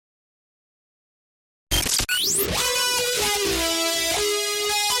The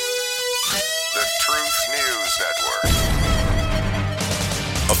Truth News Network.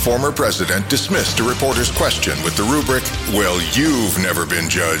 A former president dismissed a reporter's question with the rubric, "Well, you've never been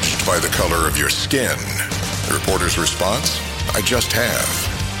judged by the color of your skin." The reporter's response, "I just have."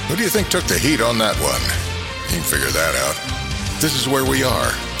 Who do you think took the heat on that one? You can figure that out. This is where we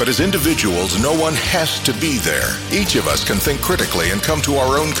are. But as individuals, no one has to be there. Each of us can think critically and come to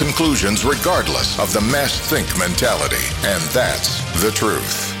our own conclusions regardless of the mass think mentality. And that's the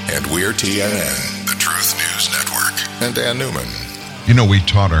truth. And we're TNN, the Truth News Network. And Dan Newman. You know, we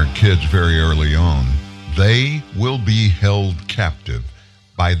taught our kids very early on, they will be held captive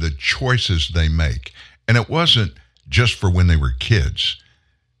by the choices they make. And it wasn't just for when they were kids.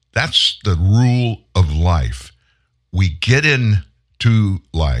 That's the rule of life. We get into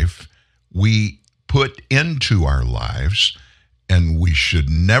life, we put into our lives, and we should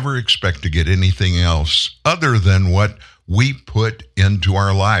never expect to get anything else other than what we put into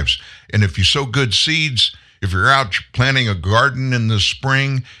our lives. And if you sow good seeds, if you're out planting a garden in the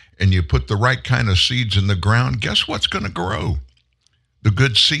spring and you put the right kind of seeds in the ground, guess what's going to grow? The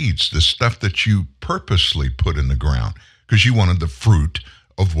good seeds, the stuff that you purposely put in the ground because you wanted the fruit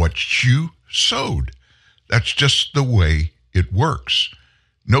of what you sowed. That's just the way it works.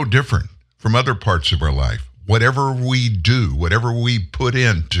 No different from other parts of our life. Whatever we do, whatever we put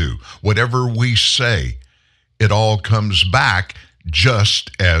into, whatever we say, it all comes back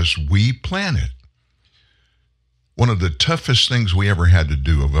just as we plan it. One of the toughest things we ever had to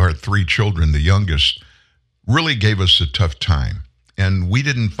do, of our 3 children, the youngest, really gave us a tough time. And we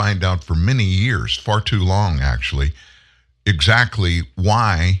didn't find out for many years, far too long actually, exactly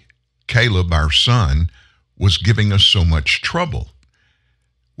why Caleb, our son, was giving us so much trouble.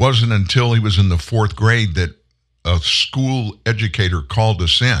 Wasn't until he was in the 4th grade that a school educator called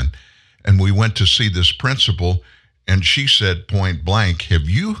us in, and we went to see this principal, and she said point blank, "Have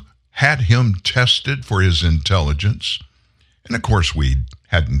you had him tested for his intelligence?" And of course we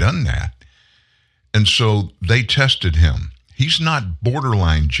hadn't done that. And so they tested him. He's not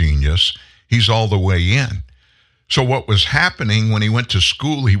borderline genius. He's all the way in. So what was happening when he went to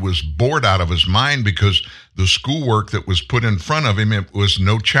school, he was bored out of his mind because the schoolwork that was put in front of him, it was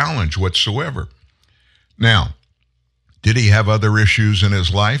no challenge whatsoever. Now, did he have other issues in his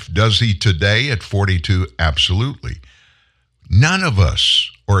life? Does he today at 42? Absolutely. None of us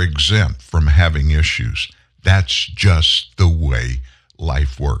are exempt from having issues. That's just the way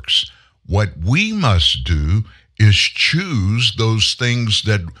life works. What we must do is choose those things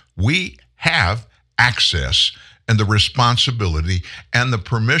that we have access and the responsibility and the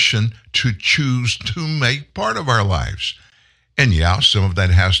permission to choose to make part of our lives. And yeah, some of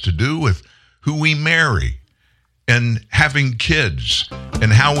that has to do with who we marry and having kids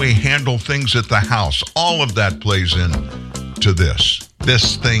and how we handle things at the house. All of that plays into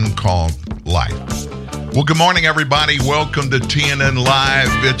this thing called life. Well, good morning, everybody. Welcome to TNN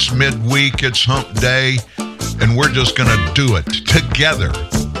Live. It's midweek, it's hump day, and we're just going to do it together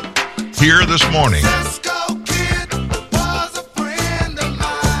here this morning.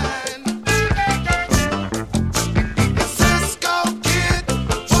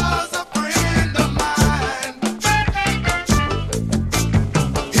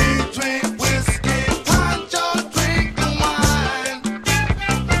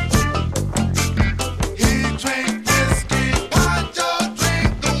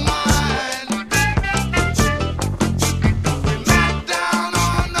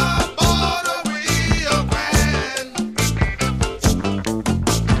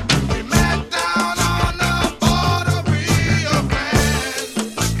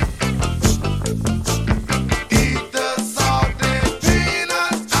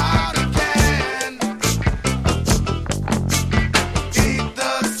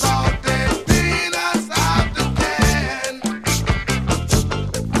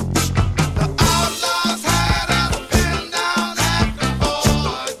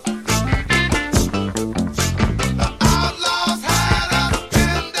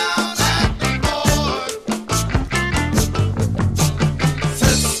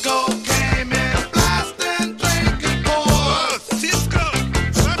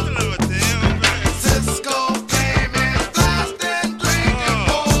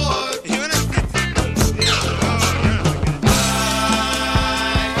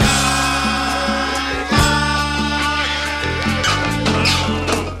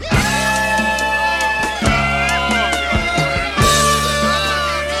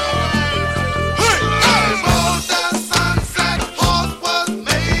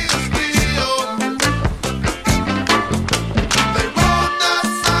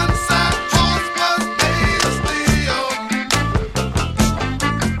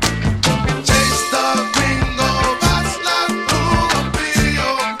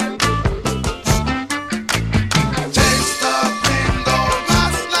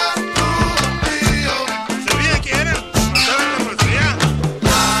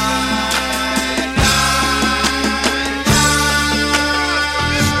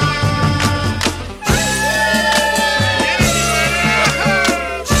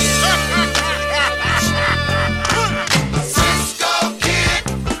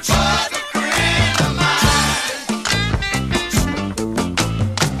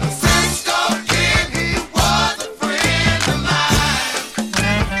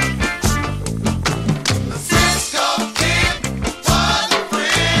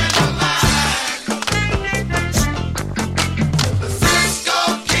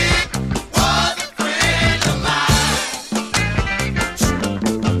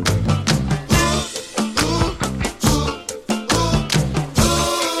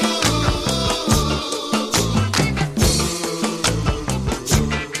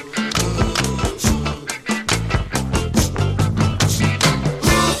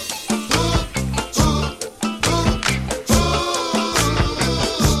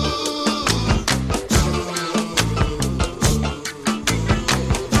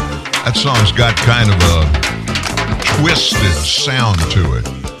 song's got kind of a twisted sound to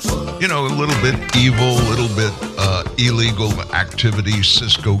it. You know, a little bit evil, a little bit illegal activity,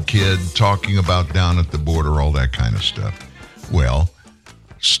 Cisco Kid talking about down at the border, all that kind of stuff. Well,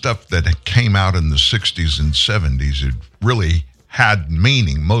 stuff that came out in the 60s and 70s, it really had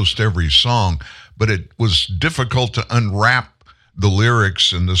meaning, most every song, but it was difficult to unwrap the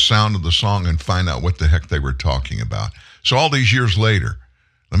lyrics and the sound of the song and find out what the heck they were talking about. So all these years later,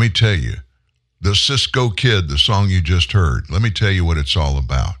 let me tell you, the Cisco Kid, the song you just heard, let me tell you what it's all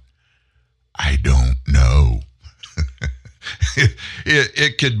about. I don't know.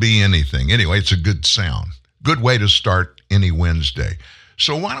 it could be anything. Anyway, it's a good sound. Good way to start any Wednesday.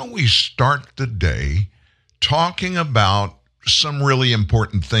 So why don't we start the day talking about some really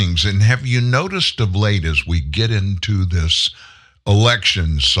important things? And have you noticed of late as we get into this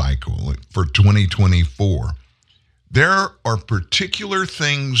election cycle for 2024, there are particular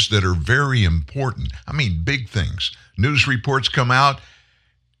things that are very important. I mean, big things. News reports come out,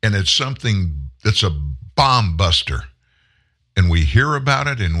 and it's something that's a bomb buster. And we hear about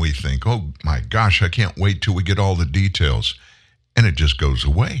it, and we think, oh, my gosh, I can't wait till we get all the details. And it just goes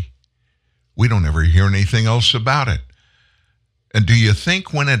away. We don't ever hear anything else about it. And do you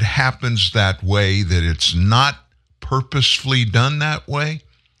think when it happens that way that it's not purposefully done that way?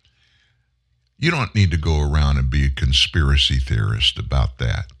 You don't need to go around and be a conspiracy theorist about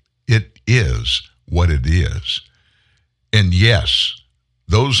that. It is what it is. And yes,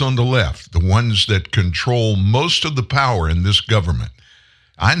 those on the left, the ones that control most of the power in this government,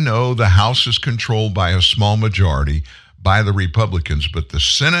 I know the House is controlled by a small majority by the Republicans, but the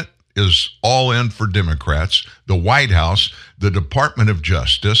Senate is all in for Democrats, the White House, the Department of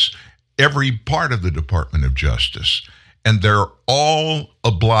Justice, every part of the Department of Justice, and they're all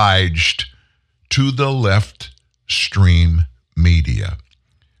obliged to the left stream media.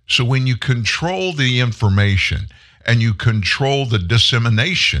 So when you control the information and you control the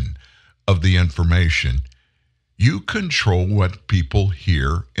dissemination of the information, you control what people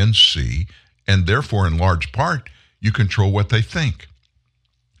hear and see, and therefore, in large part, you control what they think.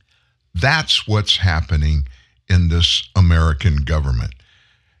 That's what's happening in this American government.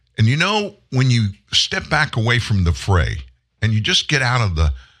 And you know, when you step back away from the fray and you just get out of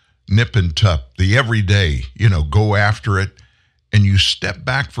the nip and tuck, the everyday, go after it, and you step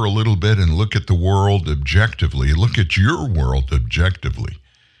back for a little bit and look at the world objectively, look at your world objectively.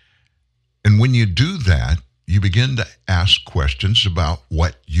 And when you do that, you begin to ask questions about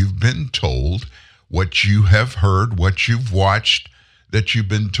what you've been told, what you have heard, what you've watched, that you've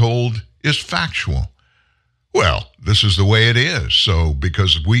been told is factual. Well, this is the way it is. So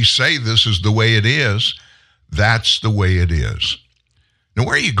because we say this is the way it is, that's the way it is. Now,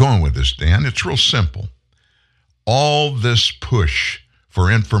 where are you going with this, Dan? It's real simple. All this push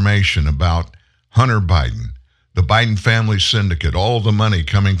for information about Hunter Biden, the Biden family syndicate, all the money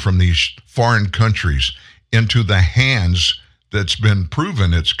coming from these foreign countries into the hands that's been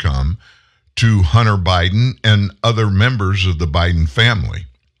proven it's come to Hunter Biden and other members of the Biden family.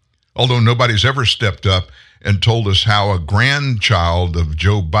 Although nobody's ever stepped up and told us how a grandchild of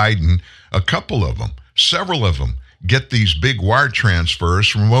Joe Biden, a couple of them, several of them, get these big wire transfers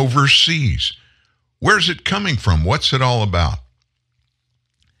from overseas. Where's it coming from? What's it all about?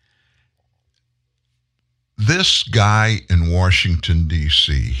 This guy in Washington,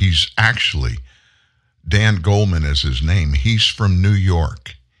 D.C., he's actually, Dan Goldman is his name, he's from New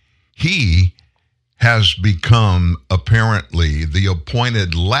York. He has become apparently the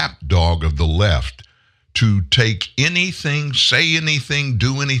appointed lapdog of the left to take anything, say anything,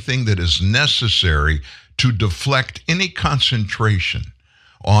 do anything that is necessary to deflect any concentration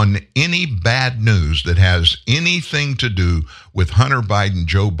on any bad news that has anything to do with Hunter Biden,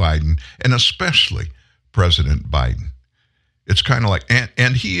 Joe Biden, and especially President Biden. It's kind of like,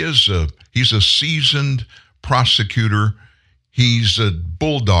 and he's a seasoned prosecutor. He's a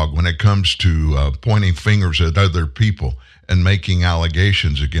bulldog when it comes to pointing fingers at other people and making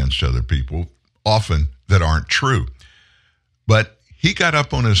allegations against other people, often that aren't true. But he got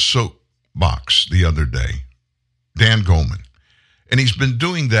up on his soapbox the other day, Dan Goldman, and he's been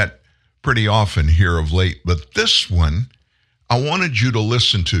doing that pretty often here of late. But this one, I wanted you to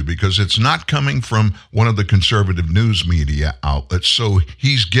listen to because it's not coming from one of the conservative news media outlets. So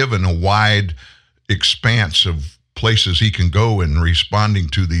he's given a wide expanse of places he can go in responding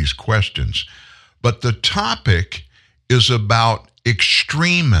to these questions. But the topic is about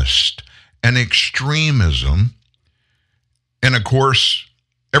extremists and extremism. And of course,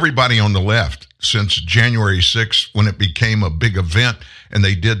 everybody on the left, since January 6th, when it became a big event and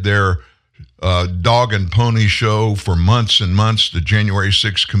they did their dog and pony show for months and months, the January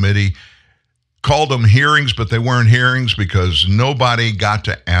 6th committee, called them hearings, but they weren't hearings because nobody got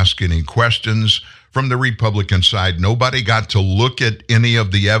to ask any questions from the Republican side. Nobody got to look at any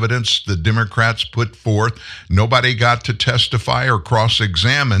of the evidence the Democrats put forth. Nobody got to testify or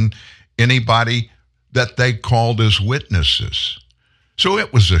cross-examine anybody that they called as witnesses. So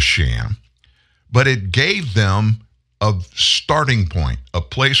it was a sham, but it gave them a starting point, a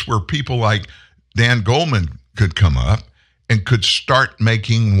place where people like Dan Goldman could come up and could start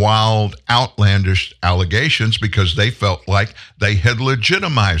making wild, outlandish allegations because they felt like they had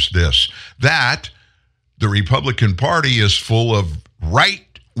legitimized this. That the Republican Party is full of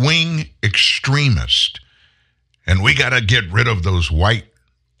right-wing extremists, and we got to get rid of those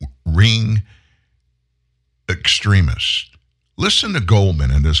white-wing extremists. Listen to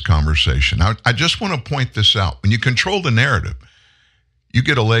Goldman in this conversation. I just want to point this out. When you control the narrative, you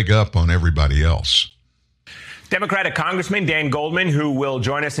get a leg up on everybody else. Democratic Congressman Dan Goldman, who will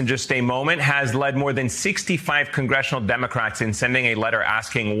join us in just a moment, has led more than 65 congressional Democrats in sending a letter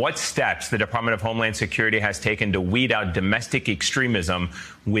asking what steps the Department of Homeland Security has taken to weed out domestic extremism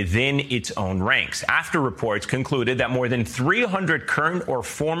within its own ranks, after reports concluded that more than 300 current or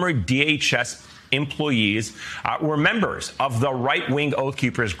former DHS employees were members of the right-wing Oath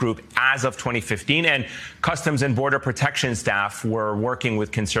Keepers group as of 2015, and Customs and Border Protection staff were working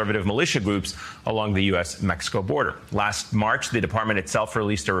with conservative militia groups along the U.S.-Mexico border. Last March, the department itself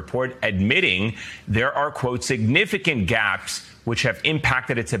released a report admitting there are, quote, significant gaps which have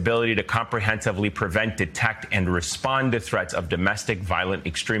impacted its ability to comprehensively prevent, detect, and respond to threats of domestic violent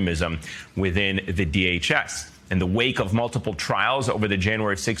extremism within the DHS. In the wake of multiple trials over the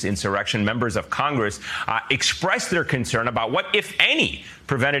January 6th insurrection, members of Congress expressed their concern about what, if any,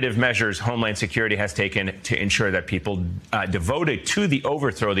 preventative measures Homeland Security has taken to ensure that people devoted to the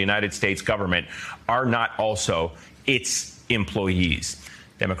overthrow of the United States government are not also its employees.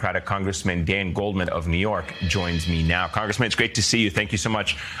 Democratic Congressman Dan Goldman of New York joins me now. Congressman, it's great to see you. Thank you so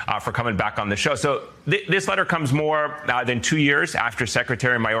much for coming back on the show. So this letter comes more than 2 years after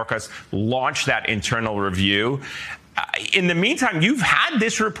Secretary Mayorkas launched that internal review. In the meantime, you've had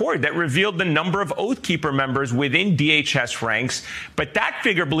this report that revealed the number of Oath Keeper members within DHS ranks, but that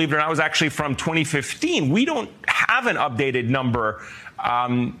figure, believe it or not, was actually from 2015. We don't have an updated number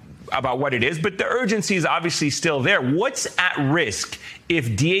about what it is, but the urgency is obviously still there. What's at risk if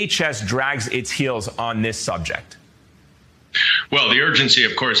DHS drags its heels on this subject? Well, the urgency,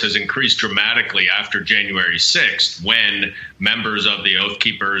 of course, has increased dramatically after January 6th, when members of the Oath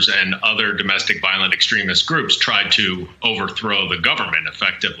Keepers and other domestic violent extremist groups tried to overthrow the government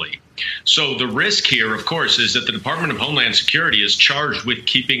effectively. So the risk here, of course, is that the Department of Homeland Security is charged with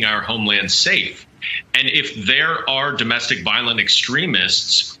keeping our homeland safe. And if there are domestic violent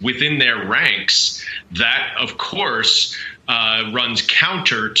extremists within their ranks, that, of course, runs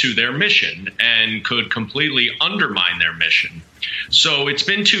counter to their mission and could completely undermine their mission. So it's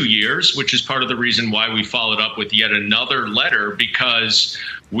been 2 years, which is part of the reason why we followed up with yet another letter, because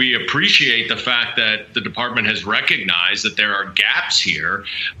we appreciate the fact that the department has recognized that there are gaps here,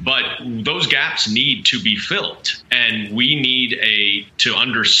 but those gaps need to be filled. And we need to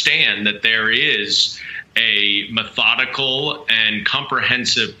understand that there is a methodical and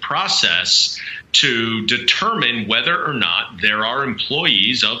comprehensive process to determine whether or not there are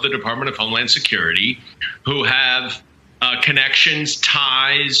employees of the Department of Homeland Security who have connections,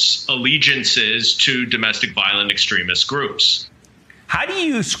 ties, allegiances to domestic violent extremist groups. How do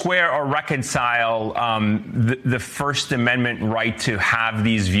you square or reconcile the First Amendment right to have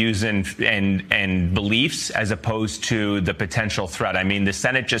these views and beliefs as opposed to the potential threat? I mean, the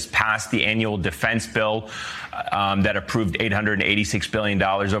Senate just passed the annual defense bill that approved $886 billion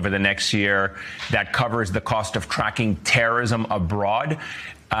over the next year that covers the cost of tracking terrorism abroad.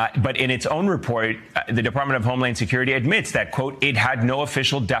 But in its own report, the Department of Homeland Security admits that, quote, it had no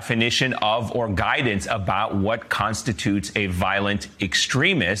official definition of or guidance about what constitutes a violent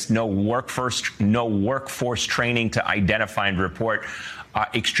extremist, no workforce training to identify and report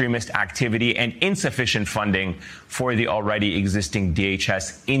extremist activity, and insufficient funding for the already existing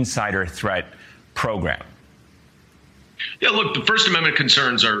DHS insider threat program. Yeah, look, the First Amendment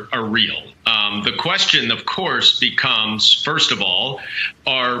concerns are real. The question, of course, becomes, first of all,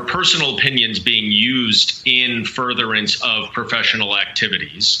 are personal opinions being used in furtherance of professional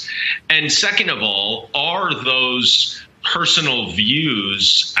activities? And second of all, are those personal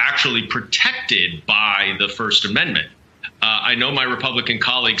views actually protected by the First Amendment? I know my Republican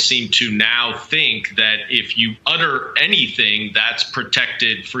colleagues seem to now think that if you utter anything, that's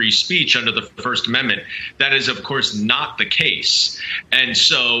protected free speech under the First Amendment. That is, of course, not the case. And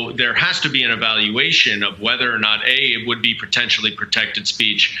so there has to be an evaluation of whether or not, A, it would be potentially protected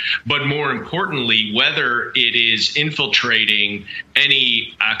speech, but more importantly, whether it is infiltrating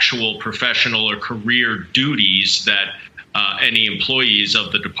any actual professional or career duties that any employees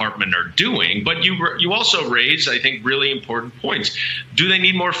of the department are doing. But you also raise, I think, really important points. Do they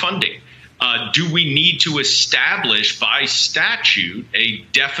need more funding? Do we need to establish by statute a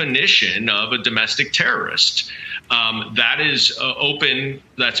definition of a domestic terrorist? That is open.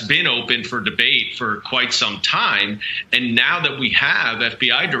 That's been open for debate for quite some time. And now that we have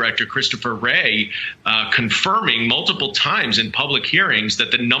FBI Director Christopher Wray confirming multiple times in public hearings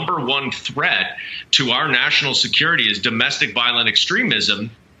that the number one threat to our national security is domestic violent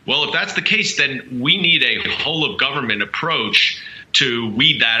extremism. Well, if that's the case, then we need a whole of government approach to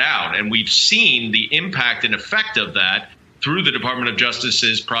weed that out. And we've seen the impact and effect of that through the Department of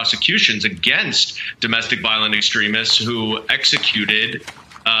Justice's prosecutions against domestic violent extremists who executed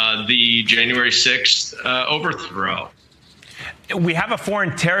the January 6th overthrow. We have a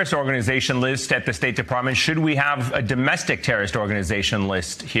foreign terrorist organization list at the State Department. Should we have a domestic terrorist organization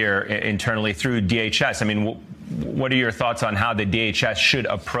list here internally through DHS? I mean, what are your thoughts on how the DHS should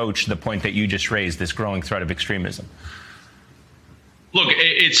approach the point that you just raised, this growing threat of extremism? Look,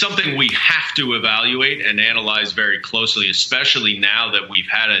 it's something we have to evaluate and analyze very closely, especially now that we've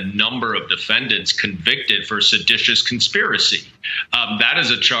had a number of defendants convicted for seditious conspiracy. That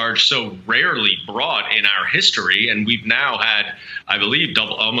is a charge so rarely brought in our history, and we've now had, I believe,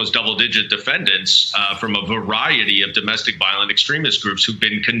 almost double-digit defendants from a variety of domestic violent extremist groups who've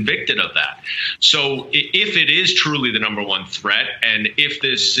been convicted of that. So if it is truly the number one threat, and if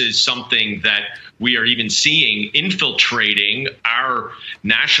this is something that we are even seeing infiltrating our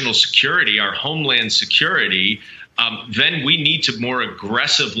national security, our homeland security, then we need to more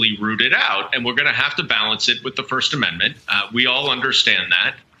aggressively root it out. And we're going to have to balance it with the First Amendment. We all understand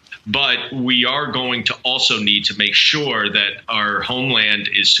that. But we are going to also need to make sure that our homeland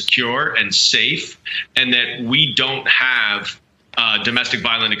is secure and safe, and that we don't have domestic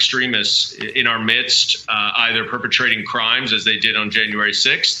violent extremists in our midst, either perpetrating crimes as they did on January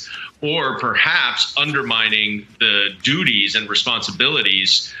 6th, or perhaps undermining the duties and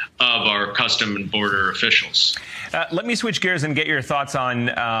responsibilities of our custom and border officials. Let me switch gears and get your thoughts on,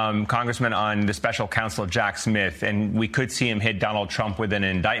 Congressman, on the special counsel Jack Smith. And we could see him hit Donald Trump with an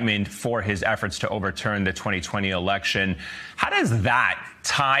indictment for his efforts to overturn the 2020 election. How does that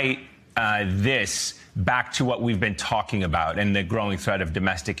tie this back to what we've been talking about and the growing threat of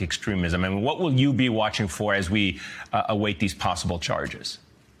domestic extremism? I mean, what will you be watching for as we await these possible charges?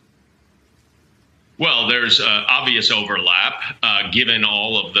 Well, there's obvious overlap, given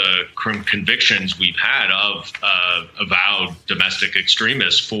all of the convictions we've had of avowed domestic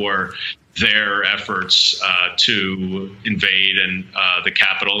extremists for their efforts to invade and the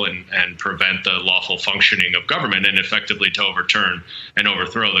Capitol and prevent the lawful functioning of government and effectively to overturn and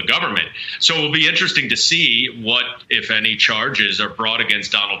overthrow the government. So it will be interesting to see what, if any, charges are brought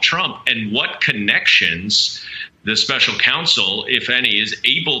against Donald Trump and what connections the special counsel, if any, is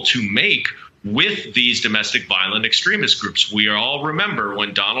able to make with these domestic violent extremist groups. We all remember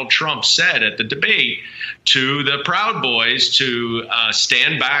when Donald Trump said at the debate to the Proud Boys to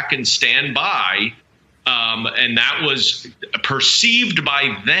stand back and stand by, and that was perceived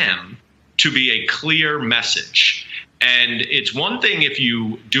by them to be a clear message. And it's one thing if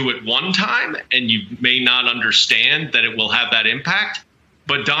you do it one time and you may not understand that it will have that impact,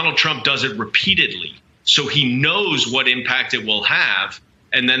 but Donald Trump does it repeatedly. So he knows what impact it will have.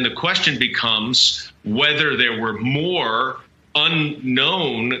 And then the question becomes whether there were more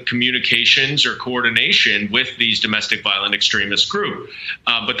unknown communications or coordination with these domestic violent extremist groups.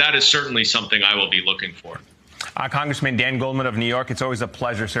 But that is certainly something I will be looking for. Congressman Dan Goldman of New York, it's always a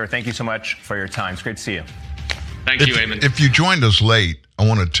pleasure, sir. Thank you so much for your time. It's great to see you. Thank you, Eamon. If you joined us late, I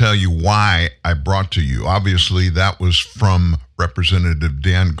want to tell you why I brought to you. Obviously, that was from Representative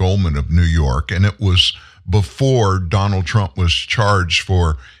Dan Goldman of New York, and it was before Donald Trump was charged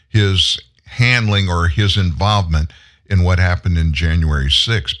for his handling or his involvement in what happened in January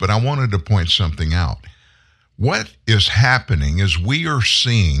 6th. But I wanted to point something out. What is happening is we are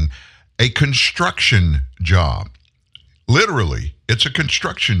seeing a construction job. Literally, it's a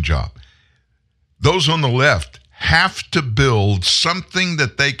construction job. Those on the left have to build something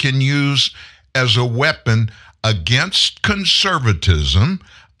that they can use as a weapon against conservatism,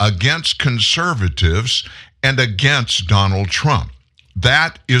 against conservatives, and against Donald Trump.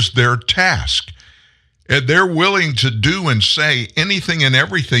 That is their task. And they're willing to do and say anything and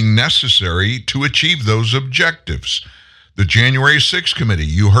everything necessary to achieve those objectives. The January 6th committee,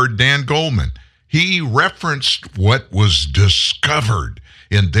 you heard Dan Goldman. He referenced what was discovered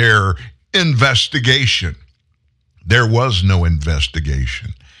in their investigation. There was no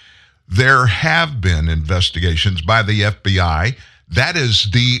investigation. There have been investigations by the FBI. That is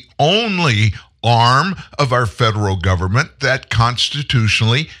the only arm of our federal government that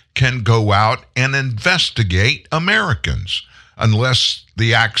constitutionally can go out and investigate Americans, unless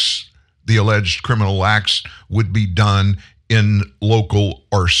the alleged criminal acts would be done in local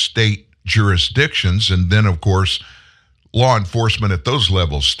or state jurisdictions. And then, of course, law enforcement at those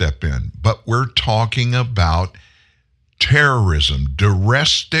levels step in. But we're talking about terrorism,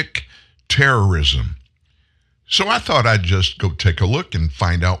 domestic terrorism. So I thought I'd just go take a look and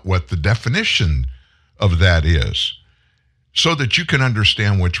find out what the definition of that is so that you can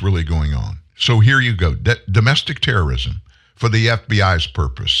understand what's really going on. So here you go. Domestic terrorism for the FBI's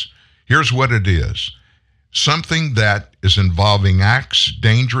purpose. Here's what it is. Something that is involving acts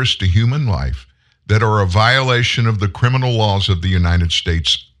dangerous to human life that are a violation of the criminal laws of the United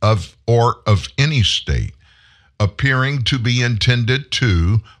States or of any state, appearing to be intended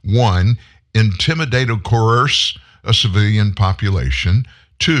to, 1, intimidate or coerce a civilian population,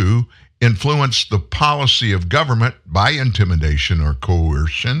 2, influence the policy of government by intimidation or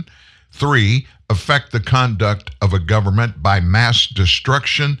coercion, 3, affect the conduct of a government by mass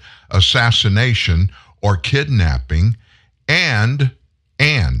destruction, assassination, or kidnapping, and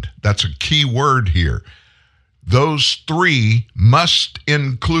that's a key word here. Those 3 must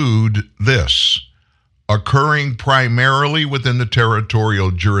include this: occurring primarily within the territorial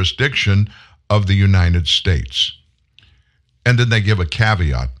jurisdiction of the United States. And then they give a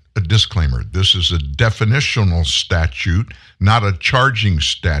caveat, a disclaimer. This is a definitional statute, not a charging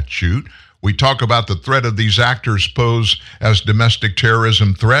statute. We talk about the threat of these actors pose as domestic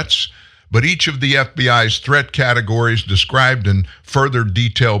terrorism threats, but each of the FBI's threat categories described in further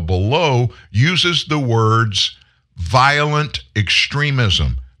detail below uses the words violent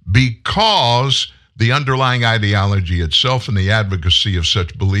extremism because the underlying ideology itself and the advocacy of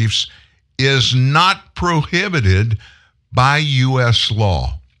such beliefs is not prohibited by U.S.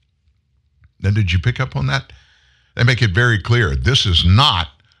 law. Now, did you pick up on that? They make it very clear. This is not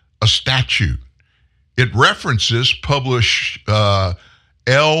a statute. It references published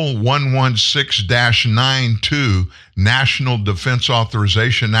L116-92, National Defense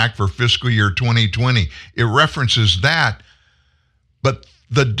Authorization Act for fiscal year 2020. It references that, but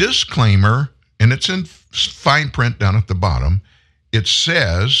the disclaimer, and it's in fine print down at the bottom, it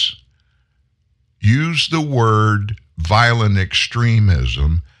says, use the word violent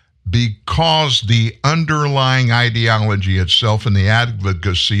extremism because the underlying ideology itself and the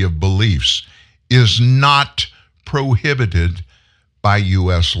advocacy of beliefs is not prohibited by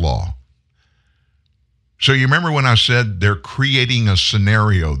U.S. law. So you remember when I said they're creating a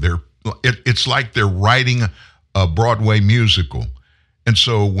scenario? It's like they're writing a Broadway musical. And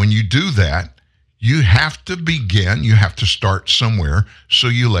so when you do that, you have to start somewhere, so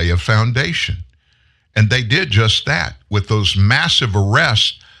you lay a foundation. And they did just that with those massive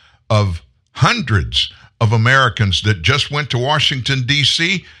arrests of hundreds of Americans that just went to Washington,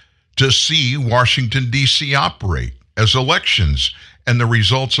 D.C. to see Washington, D.C. operate as elections, and the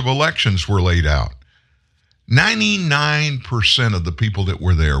results of elections were laid out. 99% of the people that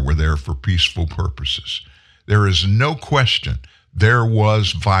were there for peaceful purposes. There is no question there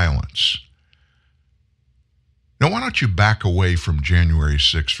was violence. Now, why don't you back away from January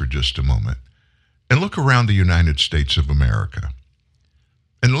 6th for just a moment and look around the United States of America.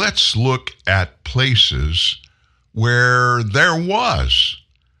 And let's look at places where there was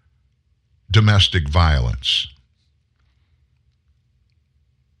domestic violence.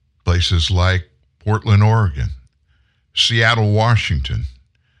 Places like Portland, Oregon, Seattle, Washington,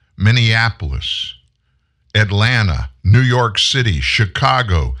 Minneapolis, Atlanta, New York City,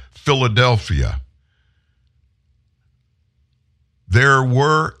 Chicago, Philadelphia. There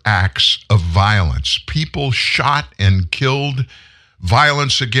were acts of violence. People shot and killed,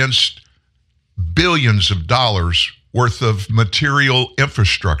 violence against billions of dollars worth of material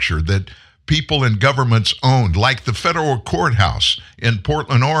infrastructure that people and governments owned, like the federal courthouse in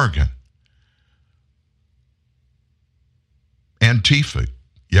Portland, Oregon. Antifa.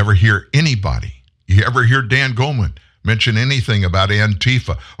 You ever hear Dan Goldman mention anything about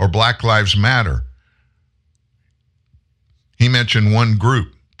Antifa or Black Lives Matter? He mentioned one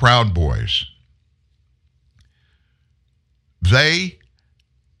group, Proud Boys. They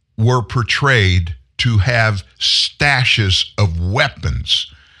were portrayed to have stashes of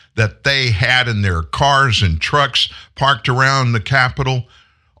weapons that they had in their cars and trucks parked around the Capitol,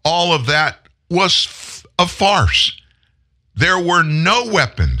 all of that was a farce. There were no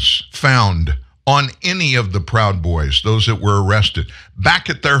weapons found on any of the Proud Boys, those that were arrested. Back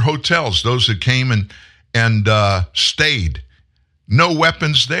at their hotels, those that came and stayed, no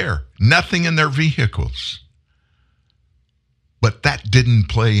weapons there, nothing in their vehicles. But that didn't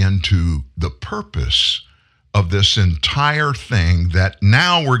play into the purpose of this entire thing that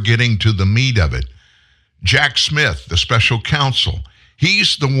now we're getting to the meat of it. Jack Smith, the special counsel,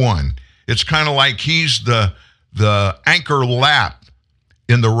 he's the one. It's kind of like he's the anchor lap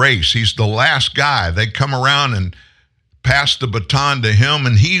in the race. He's the last guy. They come around and pass the baton to him,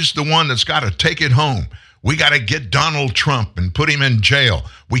 and he's the one that's got to take it home. We got to get Donald Trump and put him in jail.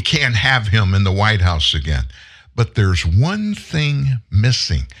 We can't have him in the White House again. But there's one thing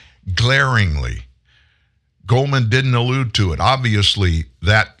missing, glaringly. Goldman didn't allude to it. Obviously,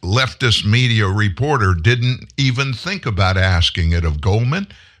 that leftist media reporter didn't even think about asking it of Goldman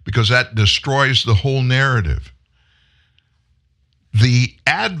because that destroys the whole narrative. The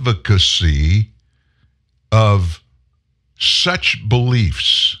advocacy of such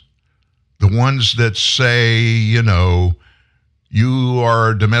beliefs, the ones that say, you are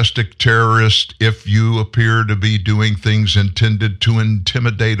a domestic terrorist if you appear to be doing things intended to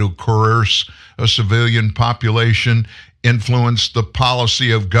intimidate or coerce a civilian population, influence the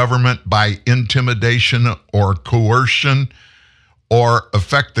policy of government by intimidation or coercion, or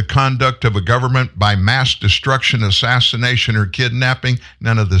affect the conduct of a government by mass destruction, assassination, or kidnapping.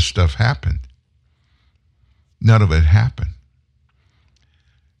 None of this stuff happened. None of it happened.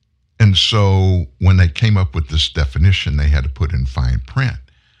 And so when they came up with this definition, they had to put in fine print.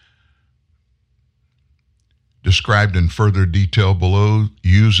 Described in further detail below,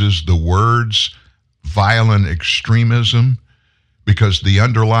 uses the words violent extremism because the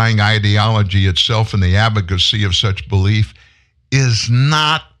underlying ideology itself and the advocacy of such belief is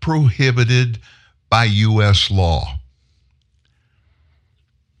not prohibited by U.S. law.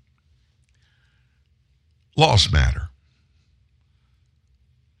 Laws matter.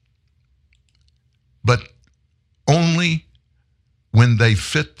 But only when they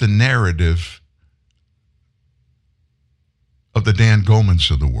fit the narrative of the Dan Goldmans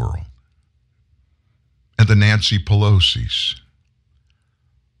of the world and the Nancy Pelosi's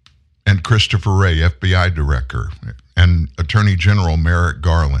and Christopher Wray, FBI director, and Attorney General Merrick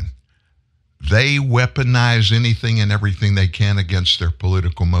Garland. They weaponize anything and everything they can against their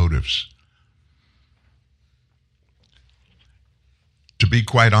political motives. To be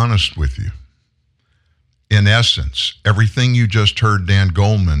quite honest with you, in essence, everything you just heard Dan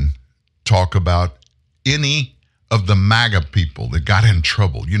Goldman talk about, any of the MAGA people that got in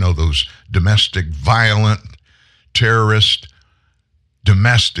trouble, those domestic violent terrorists,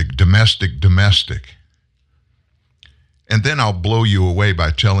 domestic. And then I'll blow you away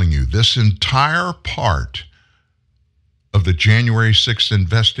by telling you this entire part of the January 6th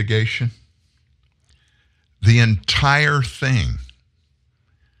investigation, the entire thing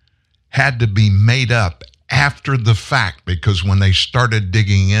had to be made up after the fact because when they started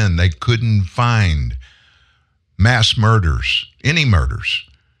digging in, they couldn't find mass murders, any murders,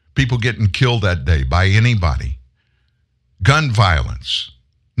 people getting killed that day by anybody, gun violence.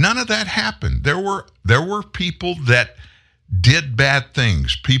 None of that happened. There were people that did bad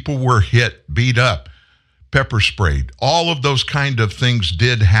things. People were hit, beat up, pepper sprayed. All of those kind of things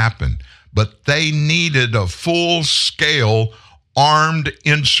did happen, but they needed a full-scale armed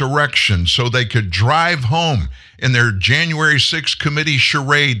insurrection so they could drive home in their January 6th committee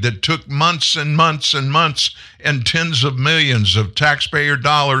charade that took months and months and months and tens of millions of taxpayer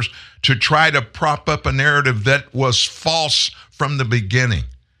dollars to try to prop up a narrative that was false from the beginning.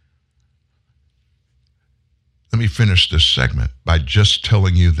 Let me finish this segment by just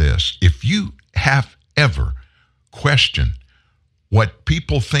telling you this. If you have ever questioned what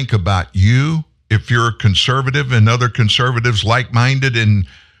people think about you, if you're a conservative and other conservatives like-minded in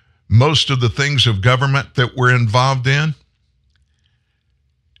most of the things of government that we're involved in,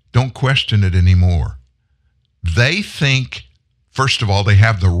 don't question it anymore. They think, first of all, they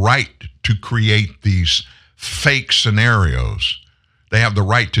have the right to create these fake scenarios. They have the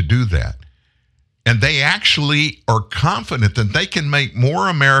right to do that. And they actually are confident that they can make more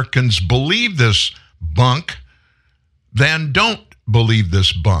Americans believe this bunk than don't believe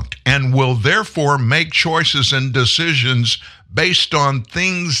this bunk, and will therefore make choices and decisions based on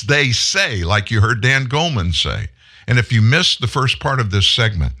things they say, like you heard Dan Goldman say. And if you missed the first part of this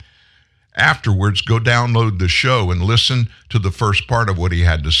segment, afterwards, go download the show and listen to the first part of what he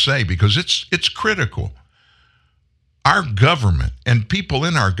had to say, because it's critical. Our government and people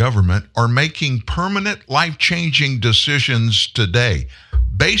in our government are making permanent, life-changing decisions today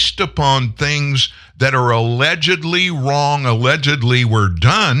based upon things that are allegedly wrong, allegedly were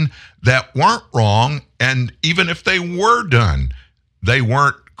done that weren't wrong, and even if they were done, they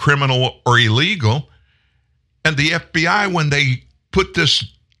weren't criminal or illegal. And the FBI, when they put this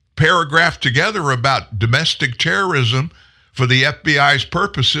paragraph together about domestic terrorism for the FBI's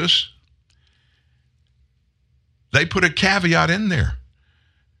purposes, they put a caveat in there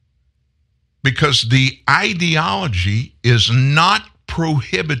because the ideology is not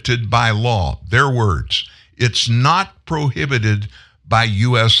prohibited by law. Their words. It's not prohibited by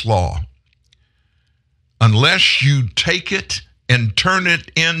U.S. law. Unless you take it and turn it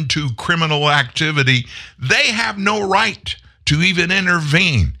into criminal activity, they have no right to even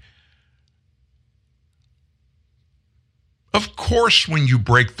intervene. Of course, when you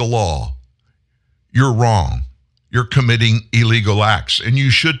break the law, you're wrong. You're committing illegal acts, and you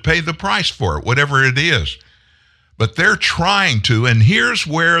should pay the price for it, whatever it is. But they're trying to, and here's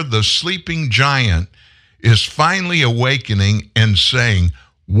where the sleeping giant is finally awakening and saying,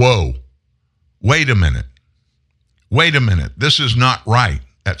 whoa, wait a minute. Wait a minute. This is not right.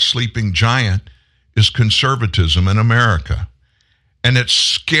 That sleeping giant is conservatism in America, and it's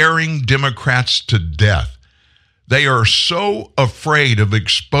scaring Democrats to death. They are so afraid of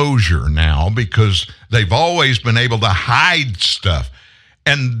exposure now because they've always been able to hide stuff,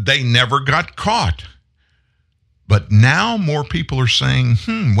 and they never got caught. But now more people are saying,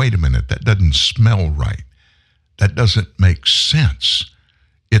 wait a minute, that doesn't smell right. That doesn't make sense.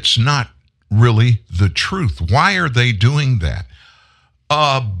 It's not really the truth. Why are they doing that?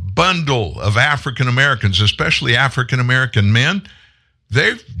 A bundle of African Americans, especially African American men,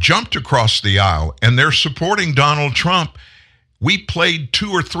 they've jumped across the aisle and they're supporting Donald Trump. We played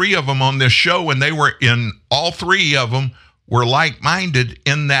 2 or 3 of them on this show, and they were in all 3 of them were like-minded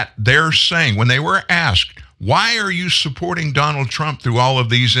in that they're saying, when they were asked, why are you supporting Donald Trump through all of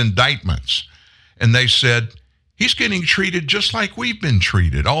these indictments? And they said, he's getting treated just like we've been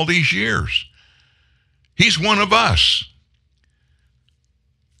treated all these years. He's one of us.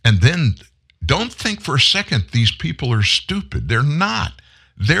 And then don't think for a second these people are stupid. They're not.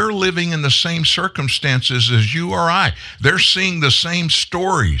 They're living in the same circumstances as you or I. They're seeing the same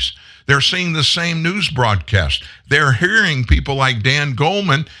stories. They're seeing the same news broadcast. They're hearing people like Dan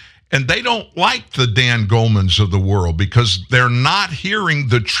Goldman, and they don't like the Dan Goldmans of the world because they're not hearing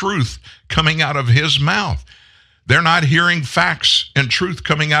the truth coming out of his mouth. They're not hearing facts and truth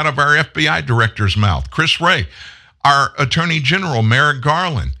coming out of our FBI director's mouth. Chris Wray, our Attorney General, Merrick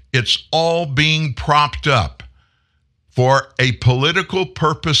Garland. It's all being propped up for a political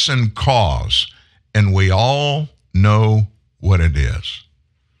purpose and cause, and we all know what it is.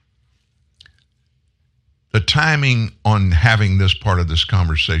 The timing on having this part of this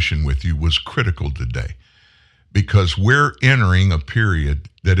conversation with you was critical today because we're entering a period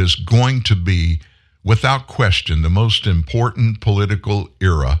that is going to be, without question, the most important political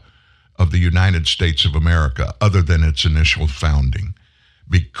era of the United States of America, other than its initial founding,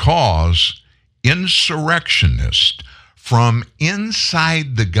 because insurrectionists from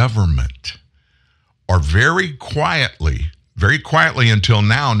inside the government are very quietly until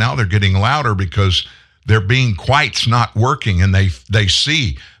now they're getting louder because they're being quiet's not working, and they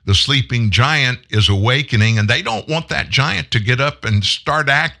see the sleeping giant is awakening, and they don't want that giant to get up and start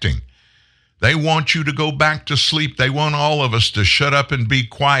acting. They want you to go back to sleep. They want all of us to shut up and be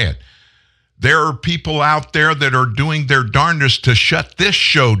quiet. There are people out there that are doing their darndest to shut this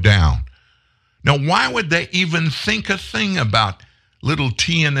show down. Now, why would they even think a thing about little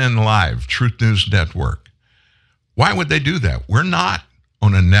TNN Live, Truth News Network? Why would they do that? We're not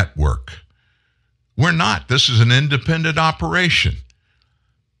on a network. We're not. This is an independent operation.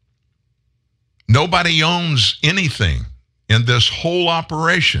 Nobody owns anything in this whole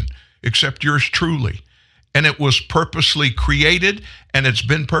operation except yours truly. And it was purposely created, and it's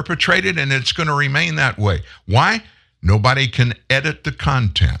been perpetrated, and it's going to remain that way. Why? Nobody can edit the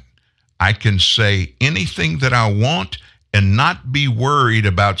content. I can say anything that I want and not be worried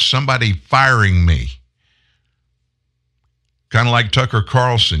about somebody firing me. Kind of like Tucker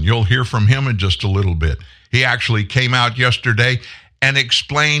Carlson. You'll hear from him in just a little bit. He actually came out yesterday and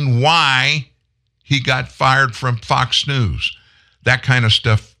explained why he got fired from Fox News. That kind of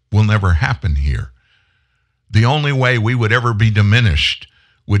stuff will never happen here. The only way we would ever be diminished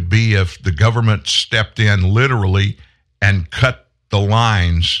would be if the government stepped in literally and cut the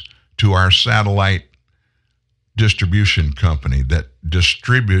lines to our satellite distribution company that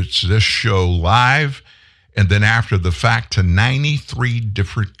distributes this show live and then after the fact to 93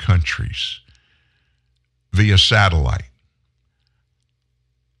 different countries. via satellite.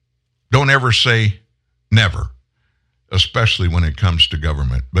 Don't ever say never, especially when it comes to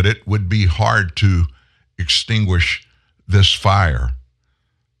government, but it would be hard to extinguish this fire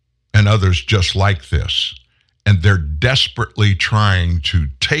and others just like this. And they're desperately trying to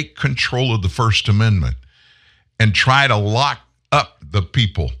take control of the First Amendment and try to lock up the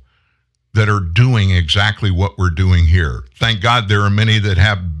people that are doing exactly what we're doing here. Thank God there are many that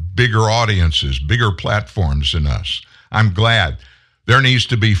have bigger audiences, bigger platforms than us. I'm glad. There needs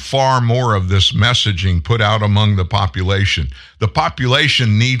to be far more of this messaging put out among the population. The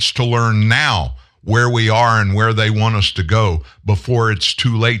population needs to learn now where we are and where they want us to go before it's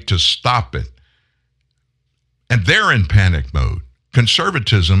too late to stop it. And they're in panic mode.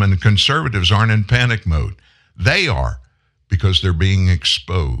 Conservatism and conservatives aren't in panic mode. They are, because they're being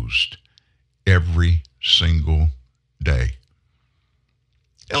exposed every single day.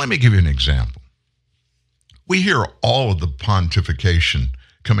 And let me give you an example. We hear all of the pontification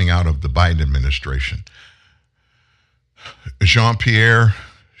coming out of the Biden administration. Jean-Pierre,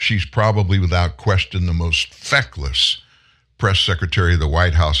 she's probably without question the most feckless press secretary the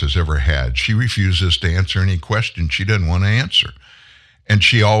White House has ever had. She refuses to answer any question she doesn't want to answer. And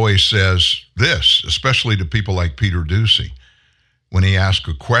she always says this, especially to people like Peter Doocy, when he asks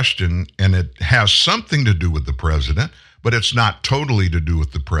a question and it has something to do with the president, but it's not totally to do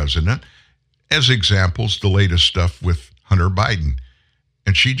with the president. As examples, the latest stuff with Hunter Biden.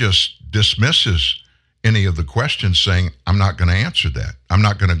 And she just dismisses any of the questions saying, I'm not going to answer that. I'm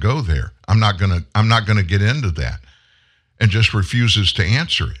not going to go there. I'm not going to get into that. And just refuses to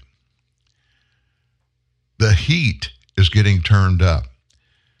answer it. The heat is getting turned up.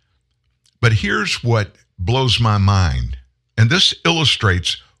 But here's what blows my mind. And this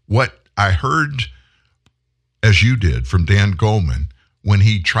illustrates what I heard, as you did, from Dan Goldman when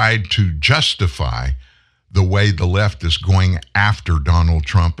he tried to justify the way the left is going after Donald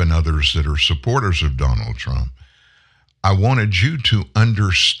Trump and others that are supporters of Donald Trump. I wanted you to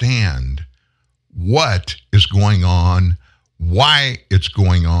understand what is going on, why it's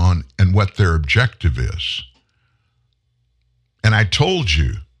going on, and what their objective is. And I told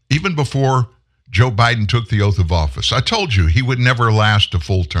you, even before Joe Biden took the oath of office, I told you he would never last a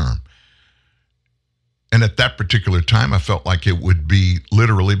full term. And at that particular time, I felt like it would be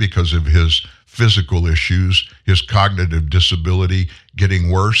literally because of his physical issues, his cognitive disability getting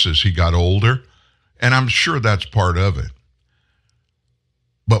worse as he got older. And I'm sure that's part of it.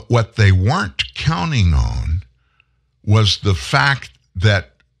 But what they weren't counting on was the fact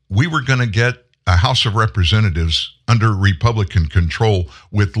that we were going to get a House of Representatives under Republican control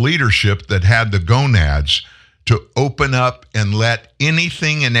with leadership that had the gonads to open up and let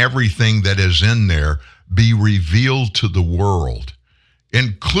anything and everything that is in there be revealed to the world,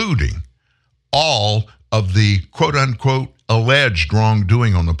 including all of the quote-unquote alleged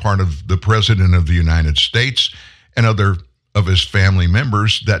wrongdoing on the part of the President of the United States and other of his family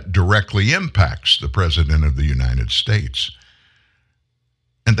members that directly impacts the President of the United States.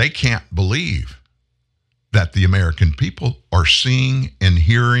 And they can't believe that the American people are seeing and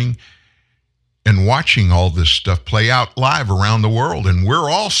hearing and watching all this stuff play out live around the world. And we're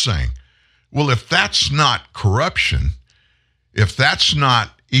all saying, well, if that's not corruption, if that's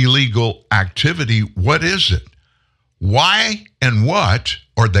not illegal activity, what is it? Why and what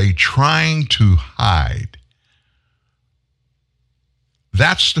are they trying to hide?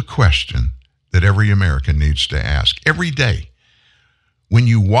 That's the question that every American needs to ask every day. When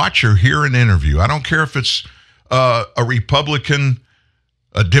you watch or hear an interview, I don't care if it's a Republican,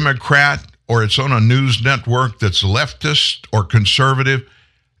 a Democrat, or it's on a news network that's leftist or conservative,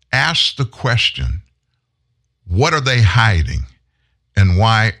 ask the question, what are they hiding and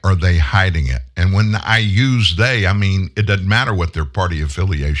why are they hiding it? And when I use they, I mean, it doesn't matter what their party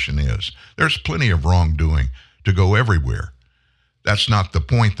affiliation is. There's plenty of wrongdoing to go everywhere. That's not the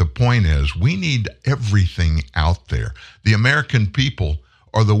point. The point is we need everything out there. The American people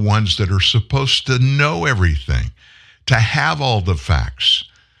are the ones that are supposed to know everything, to have all the facts,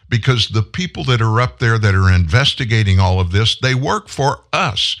 because the people that are up there that are investigating all of this, they work for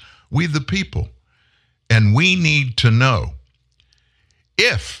us, we the people. And we need to know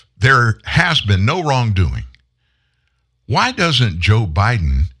if there has been no wrongdoing, why doesn't Joe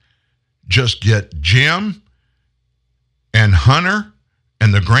Biden just get Jim and Hunter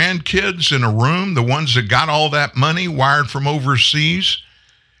and the grandkids in a room, the ones that got all that money wired from overseas?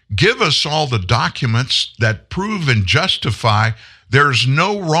 Give us all the documents that prove and justify there's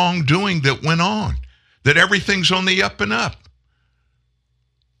no wrongdoing that went on, that everything's on the up and up.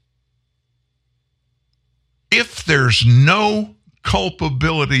 If there's no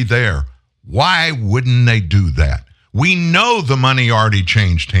culpability there, Why wouldn't they do that? We know the money already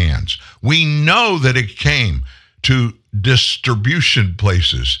changed hands. We know that it came to distribution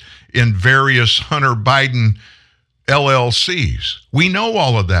places in various Hunter Biden LLCs. We know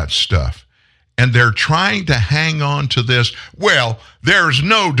all of that stuff. And they're trying to hang on to this. Well, there's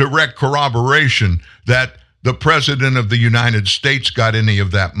no direct corroboration that the President of the United States got any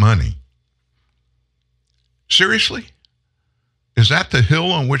of that money. Seriously? Is that the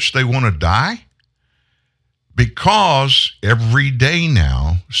hill on which they want to die? Because every day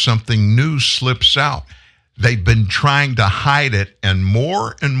now, something new slips out. They've been trying to hide it, and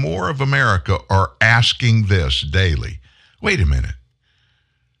more of America are asking this daily. Wait a minute.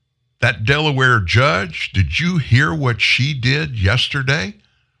 That Delaware judge, did you hear what she did yesterday?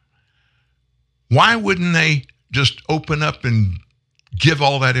 Why wouldn't they just open up and give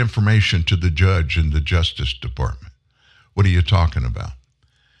all that information to the judge in the Justice Department? What are you talking about?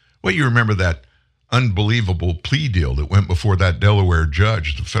 Well, you remember that unbelievable plea deal that went before that Delaware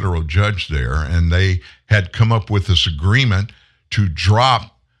judge, the federal judge there, and they had come up with this agreement to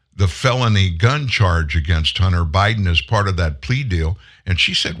drop the felony gun charge against Hunter Biden as part of that plea deal. And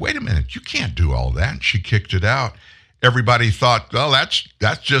she said, wait a minute, you can't do all that. And she kicked it out. Everybody thought, well, that's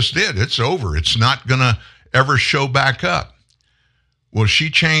just it. It's over. It's not going to ever show back up. Well, she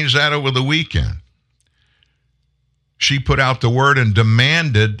changed that over the weekend. She put out the word and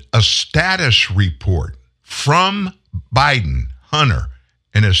demanded a status report from Biden, Hunter,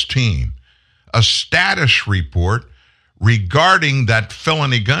 and his team. A status report regarding that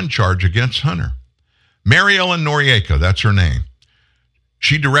felony gun charge against Hunter. Mary Ellen Noriega, that's her name.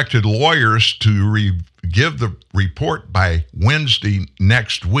 She directed lawyers to give the report by Wednesday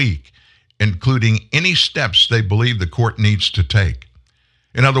next week, including any steps they believe the court needs to take.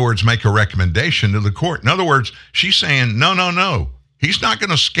 In other words, make a recommendation to the court. In other words, she's saying, no. He's not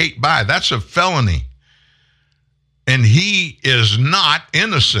going to skate by. That's a felony. And he is not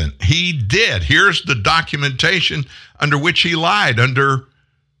innocent. He did. Here's the documentation under which he lied, under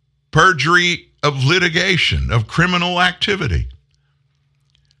perjury of litigation, of criminal activity.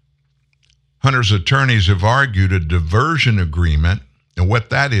 Hunter's attorneys have argued a diversion agreement, and what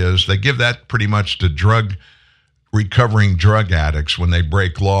that is, they give that pretty much to recovering drug addicts when they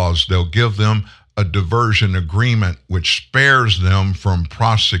break laws. They'll give them a diversion agreement which spares them from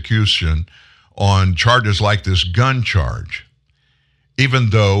prosecution on charges like this gun charge, even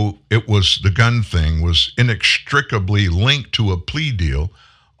though the gun thing was inextricably linked to a plea deal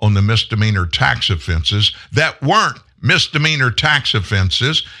on the misdemeanor tax offenses that weren't misdemeanor tax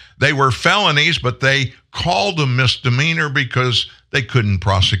offenses. They were felonies, but they called them misdemeanor because they couldn't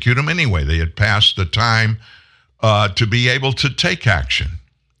prosecute them anyway. They had passed the time to be able to take action.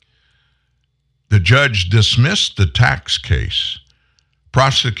 The judge dismissed the tax case.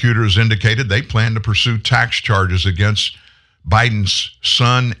 Prosecutors indicated they plan to pursue tax charges against Biden's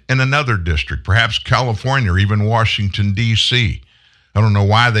son in another district, perhaps California or even Washington, D.C. I don't know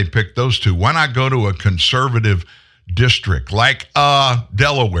why they picked those two. Why not go to a conservative district like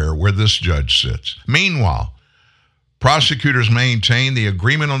Delaware, where this judge sits? Meanwhile, prosecutors maintain the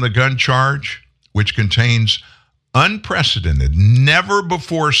agreement on the gun charge, which contains unprecedented, never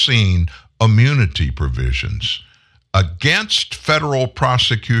before seen immunity provisions against federal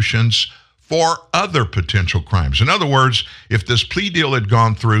prosecutions for other potential crimes. In other words, if this plea deal had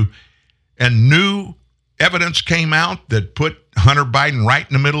gone through and new evidence came out that put Hunter Biden right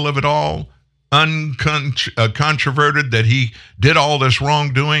in the middle of it all, uncontroverted, that he did all this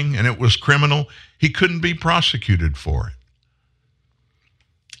wrongdoing and it was criminal, he couldn't be prosecuted for it.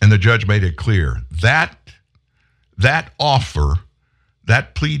 And the judge made it clear that offer,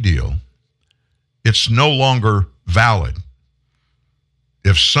 that plea deal, it's no longer valid.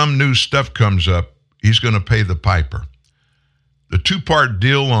 If some new stuff comes up, he's going to pay the piper. The two-part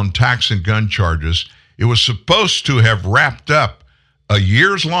deal on tax and gun charges, it was supposed to have wrapped up a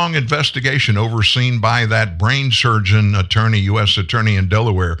years-long investigation overseen by that brain surgeon attorney, U.S. attorney in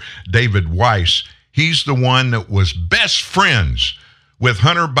Delaware, David Weiss. He's the one that was best friends with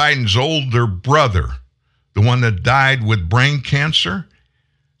Hunter Biden's older brother, the one that died with brain cancer.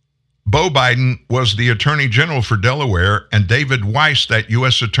 Beau Biden was the attorney general for Delaware, and David Weiss, that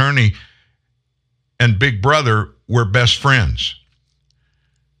U.S. attorney, and big brother were best friends.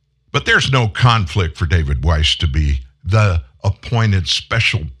 But there's no conflict for David Weiss to be the appointed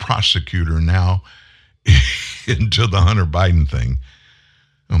special prosecutor now into the Hunter Biden thing.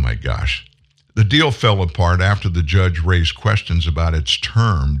 Oh my gosh. The deal fell apart after the judge raised questions about its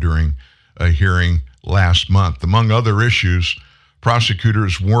term during a hearing last month. Among other issues,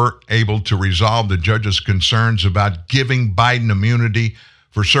 prosecutors weren't able to resolve the judge's concerns about giving Biden immunity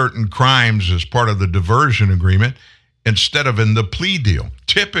for certain crimes as part of the diversion agreement instead of in the plea deal.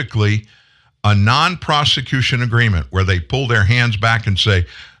 Typically, a non-prosecution agreement where they pull their hands back and say,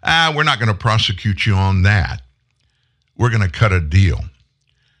 we're not going to prosecute you on that. We're going to cut a deal.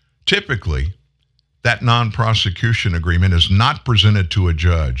 Typically, that non-prosecution agreement is not presented to a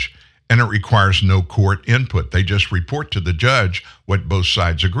judge, and it requires no court input. They just report to the judge what both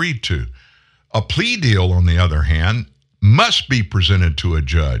sides agreed to. A plea deal, on the other hand, must be presented to a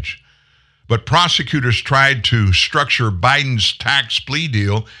judge. But prosecutors tried to structure Biden's tax plea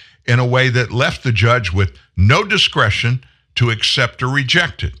deal in a way that left the judge with no discretion to accept or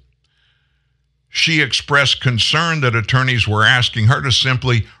reject it. She expressed concern that attorneys were asking her to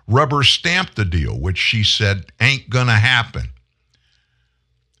simply rubber stamp the deal, which she said ain't gonna happen.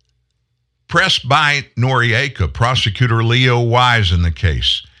 Pressed by Noriega, prosecutor Leo Wise in the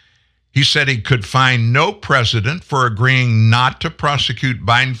case, he said he could find no precedent for agreeing not to prosecute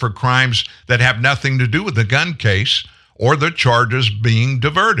Biden for crimes that have nothing to do with the gun case or the charges being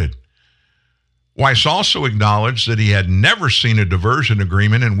diverted. Weiss also acknowledged that he had never seen a diversion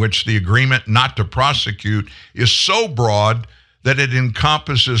agreement in which the agreement not to prosecute is so broad that it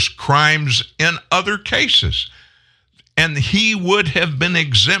encompasses crimes in other cases. And he would have been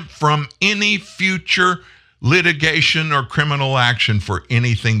exempt from any future litigation or criminal action for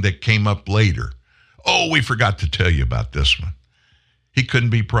anything that came up later. Oh, we forgot to tell you about this one. He couldn't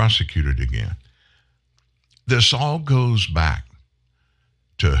be prosecuted again. This all goes back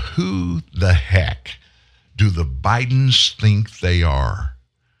to who the heck do the Bidens think they are?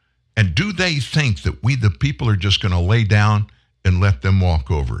 And do they think that we, the people, are just going to lay down and let them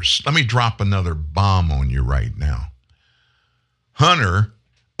walk over us? Let me drop another bomb on you right now. Hunter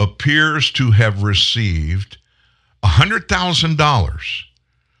appears to have received $100,000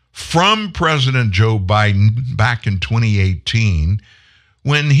 from President Joe Biden back in 2018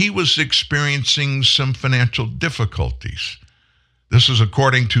 when he was experiencing some financial difficulties. This is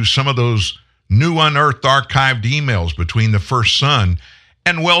according to some of those new unearthed archived emails between the First Son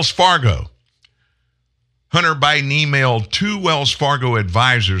and Wells Fargo. Hunter Biden emailed 2 Wells Fargo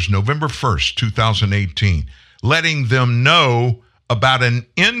advisors November 1st, 2018, letting them know about an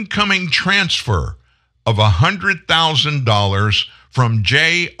incoming transfer of $100,000 from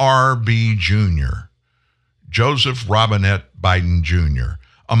J.R.B. Jr., Joseph Robinette Biden Jr.,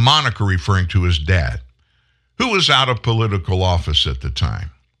 a moniker referring to his dad, who was out of political office at the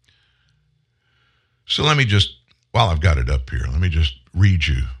time. So let me just, while I've got it up here, let me just read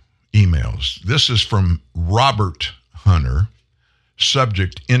you emails. This is from Robert Hunter,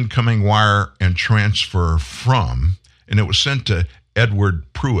 subject incoming wire and transfer from, and it was sent to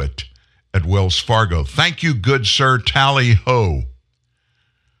Edward Pruitt at Wells Fargo. Thank you, good sir, tally ho.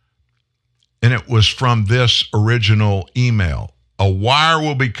 And it was from this original email. A wire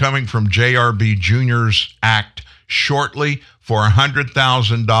will be coming from JRB Jr.'s act shortly for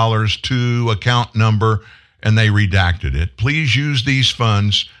 $100,000 to account number, and they redacted it. Please use these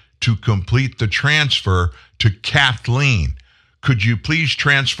funds to complete the transfer to Kathleen. Could you please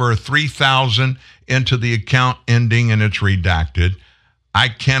transfer $3,000 into the account ending, and it's redacted. I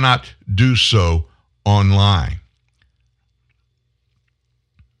cannot do so online.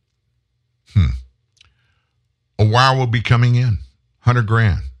 A wire will be coming in,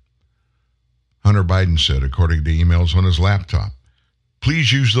 $100,000. Hunter Biden said, according to emails on his laptop.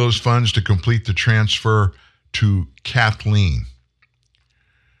 Please use those funds to complete the transfer to Kathleen.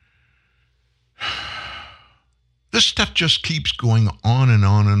 This stuff just keeps going on and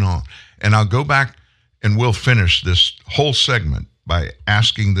on and on. And I'll go back and we'll finish this whole segment by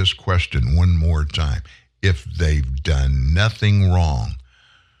asking this question one more time. If they've done nothing wrong,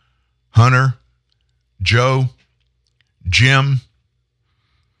 Hunter, Joe, Jim,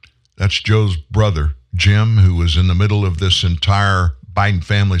 that's Joe's brother, Jim, who was in the middle of this entire Biden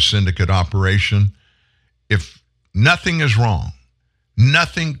family syndicate operation. If nothing is wrong,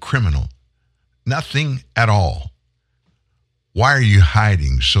 nothing criminal, nothing at all, why are you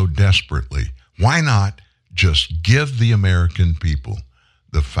hiding so desperately? Why not just give the American people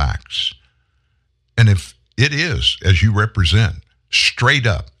the facts? And if it is, as you represent, straight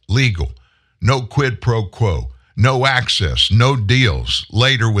up, legal, no quid pro quo, no access, no deals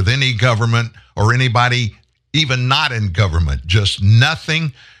later with any government or anybody even not in government, just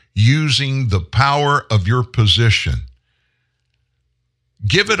nothing, using the power of your position.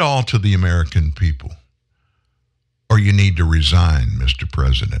 Give it all to the American people, or you need to resign, Mr.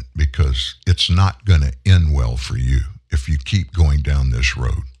 President, because it's not going to end well for you if you keep going down this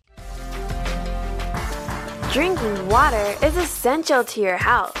road. Drinking water is essential to your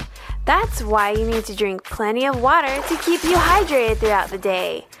health. That's why you need to drink plenty of water to keep you hydrated throughout the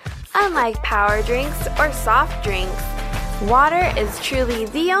day. Unlike power drinks or soft drinks, water is truly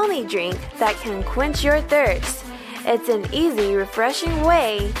the only drink that can quench your thirst. It's an easy, refreshing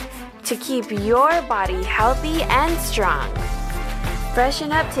way to keep your body healthy and strong.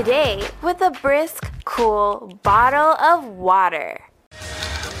 Freshen up today with a brisk, cool bottle of water.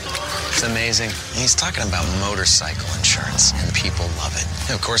 It's amazing. He's talking about motorcycle insurance, and people love it.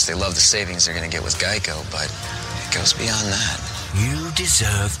 And of course, they love the savings they're going to get with Geico, but it goes beyond that. You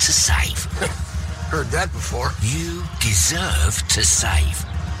deserve to save. Heard that before. You deserve to save.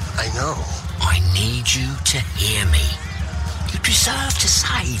 I know. I need you to hear me. You deserve to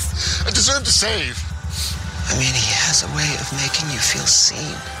save. I deserve to save. I mean, he has a way of making you feel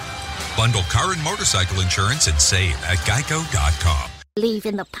seen. Bundle car and motorcycle insurance and save at geico.com. Believe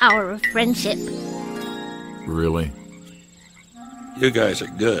in the power of friendship. Really? You guys are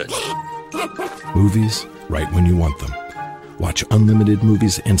good. Movies right when you want them. Watch unlimited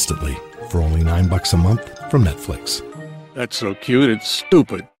movies instantly for only $9 a month from Netflix. That's so cute, it's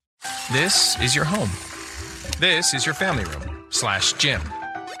stupid. This is your home. This is your family room / gym.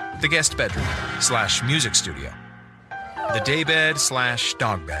 The guest bedroom / music studio. The daybed /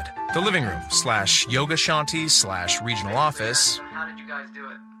 dog bed. The living room / yoga shanty / regional office. How did you guys do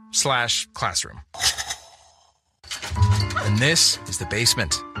it? / classroom. And this is the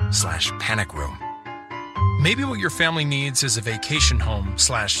basement / panic room. Maybe what your family needs is a vacation home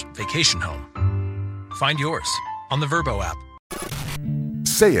 / vacation home. Find yours on the Vrbo app.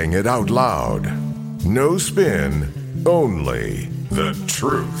 Saying it out loud. No spin, only the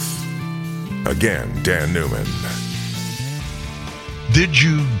truth. Again, Dan Newman. Did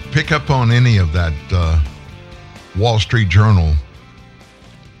you pick up on any of that Wall Street Journal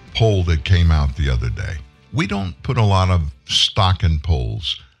poll that came out the other day? We don't put a lot of stock in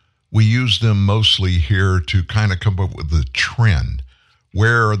polls. We use them mostly here to kind of come up with a trend.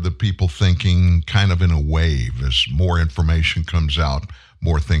 Where are the people thinking kind of in a wave? As more information comes out,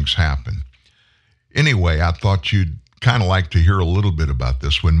 more things happen. Anyway, I thought you'd kind of like to hear a little bit about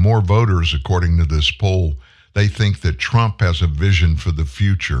this. When more voters, according to this poll, they think that Trump has a vision for the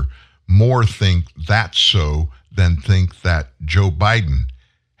future, more think that's so than think that Joe Biden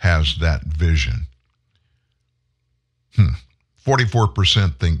has that vision.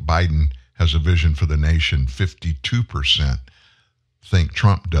 44% think Biden has a vision for the nation. 52% think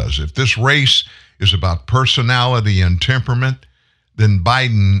Trump does. If this race is about personality and temperament, then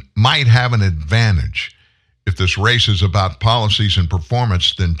Biden might have an advantage. If this race is about policies and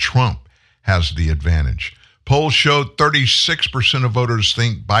performance, then Trump has the advantage. Polls showed 36% of voters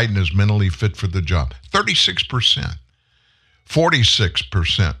think Biden is mentally fit for the job. 36%.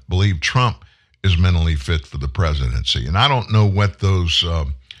 46% believe Trump is mentally fit for the presidency. And I don't know what those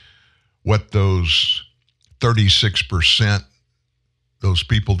 36%, those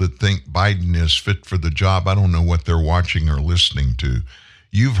people that think Biden is fit for the job, I don't know what they're watching or listening to.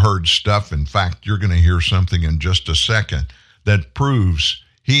 You've heard stuff. In fact, you're going to hear something in just a second that proves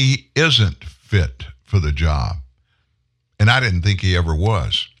he isn't fit for the job. And I didn't think he ever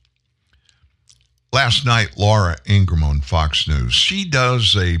was. Last night, Laura Ingraham on Fox News, she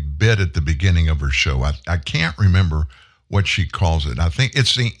does a bit at the beginning of her show. I can't remember what she calls it. I think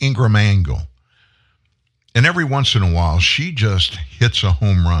it's the Ingraham Angle. And every once in a while, she just hits a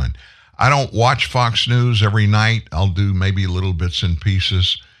home run. I don't watch Fox News every night. I'll do maybe little bits and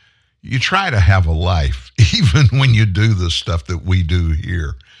pieces. You try to have a life, even when you do the stuff that we do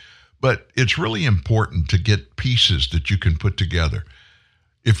here. But it's really important to get pieces that you can put together.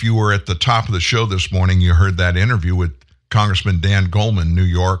 If you were at the top of the show this morning, you heard that interview with Congressman Dan Goldman, New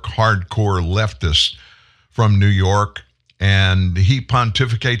York, hardcore leftist from New York, and he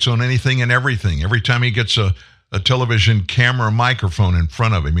pontificates on anything and everything. Every time he gets a television camera microphone in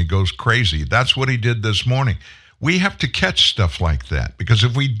front of him, he goes crazy. That's what he did this morning. We have to catch stuff like that, because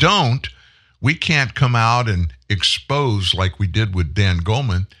if we don't, we can't come out and expose, like we did with Dan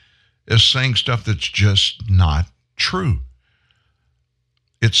Goldman, as saying stuff that's just not true.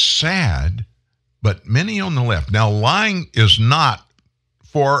 It's sad, but many on the left. Now, lying is not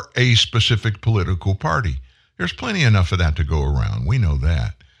for a specific political party. There's plenty enough of that to go around. We know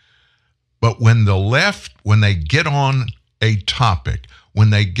that. But when the left, when they get on a topic, when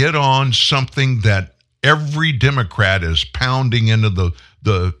they get on something that every Democrat is pounding into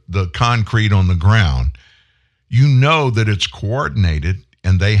the concrete on the ground, you know that it's coordinated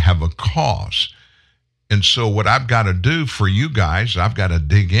and they have a cause. And so what I've got to do for you guys, I've got to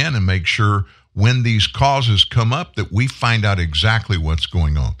dig in and make sure when these causes come up that we find out exactly what's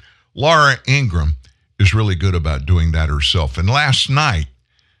going on. Laura Ingraham is really good about doing that herself. And last night,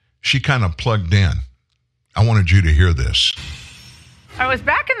 she kind of plugged in. I wanted you to hear this. I was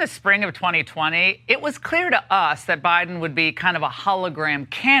back in the spring of 2020. It was clear to us that Biden would be kind of a hologram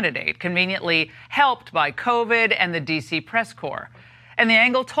candidate, conveniently helped by COVID and the D.C. press corps. And the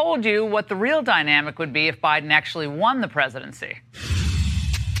angle told you what the real dynamic would be if Biden actually won the presidency.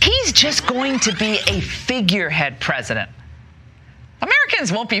 He's just going to be a figurehead president.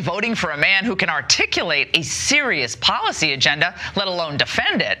 Americans won't be voting for a man who can articulate a serious policy agenda, let alone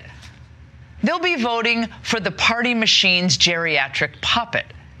defend it. They'll be voting for the party machine's geriatric puppet.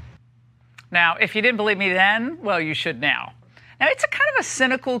 Now, if you didn't believe me then, well, you should now. Now, it's a kind of a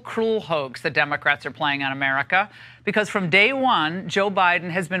cynical, cruel hoax the Democrats are playing on America, because from day one, Joe Biden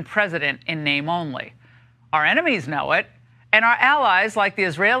has been president in name only. Our enemies know it, and our allies, like the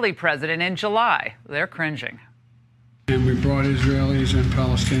Israeli president in July, they're cringing. And we brought Israelis and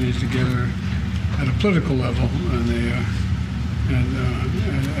Palestinians together at a political level, and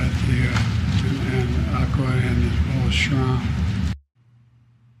Aqaba and as well as Shram.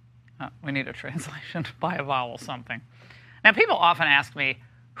 We need a translation by a vowel something. Now, people often ask me,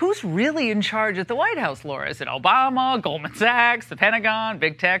 who's really in charge at the White House, Laura? Is it Obama, Goldman Sachs, the Pentagon,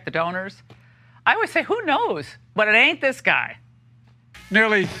 big tech, the donors? I always say, who knows? But it ain't this guy.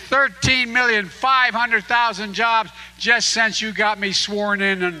 Nearly 13,500,000 jobs just since you got me sworn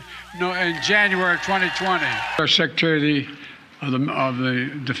in January of 2020. Our Secretary of the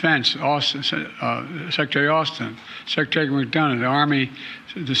Defense, Austin, Secretary Austin, Secretary McDonough, the Army,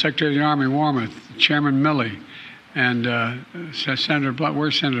 the Secretary of the Army, Warmoth, Chairman Milley, and Senator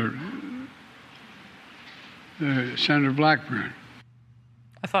Senator Blackburn.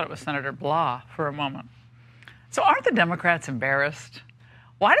 I thought it was Senator Blah for a moment. So aren't the Democrats embarrassed?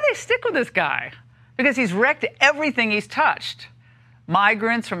 Why do they stick with this guy? Because he's wrecked everything he's touched.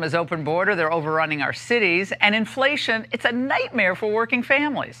 Migrants from his open border, they're overrunning our cities. And inflation, it's a nightmare for working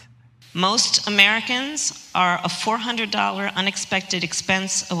families. Most Americans are a $400 unexpected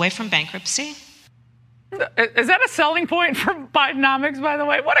expense away from bankruptcy. Is that a selling point for Bidenomics, by the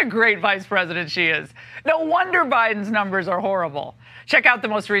way? What a great vice president she is. No wonder Biden's numbers are horrible. Check out the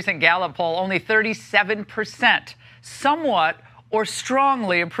most recent Gallup poll. Only 37% somewhat or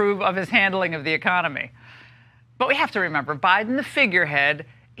strongly approve of his handling of the economy. But we have to remember, Biden, the figurehead,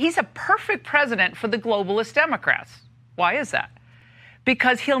 he's a perfect president for the globalist Democrats. Why is that?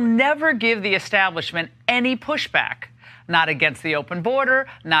 Because he'll never give the establishment any pushback. Not against the open border,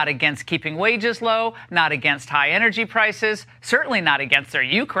 not against keeping wages low, not against high energy prices, certainly not against their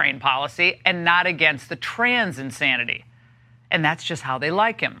Ukraine policy, and not against the trans insanity. And that's just how they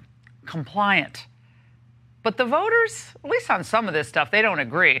like him, compliant. But the voters, at least on some of this stuff, they don't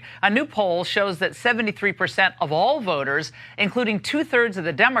agree. A new poll shows that 73% of all voters, including 2/3 of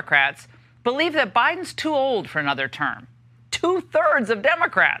the Democrats, believe that Biden's too old for another term. 2/3 of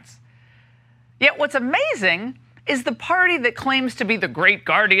Democrats. Yet what's amazing is the party that claims to be the great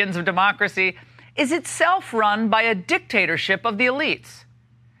guardians of democracy is itself run by a dictatorship of the elites.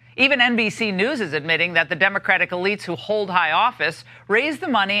 Even NBC News is admitting that the Democratic elites who hold high office raise the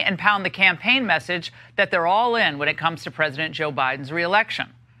money and pound the campaign message that they're all in when it comes to President Joe Biden's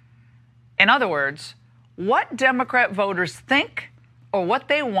reelection. In other words, what Democrat voters think or what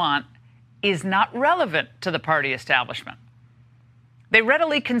they want is not relevant to the party establishment. They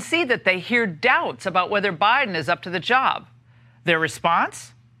readily concede that they hear doubts about whether Biden is up to the job. Their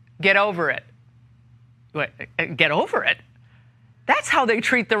response? Get over it. Wait, get over it? That's how they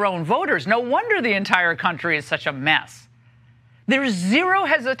treat their own voters. No wonder the entire country is such a mess. There's zero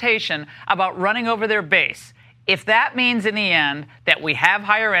hesitation about running over their base if that means in the end that we have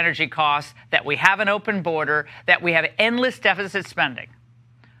higher energy costs, that we have an open border, that we have endless deficit spending.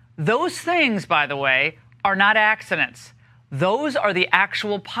 Those things, by the way, are not accidents. Those are the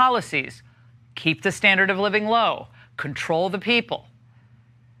actual policies. Keep the standard of living low. Control the people.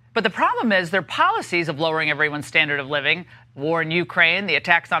 But the problem is their policies of lowering everyone's standard of living, war in Ukraine, the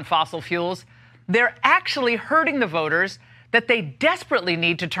attacks on fossil fuels, they're actually hurting the voters that they desperately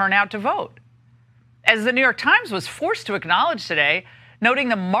need to turn out to vote. As the New York Times was forced to acknowledge today, noting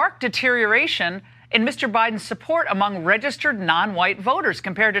the marked deterioration in Mr. Biden's support among registered non-white voters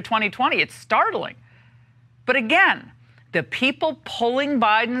compared to 2020. It's startling. But again, the people pulling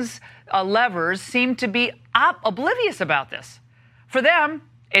Biden's levers seem to be oblivious about this. For them,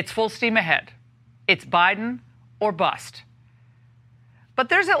 it's full steam ahead. It's Biden or bust. But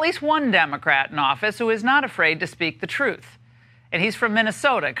there's at least one Democrat in office who is not afraid to speak the truth. And he's from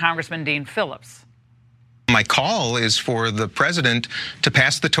Minnesota, Congressman Dean Phillips. My call is for the president to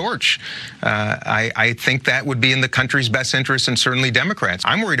pass the torch. I think that would be in the country's best interest, and certainly Democrats.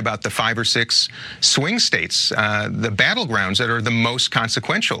 I'm worried about the 5 or 6 swing states, the battlegrounds that are the most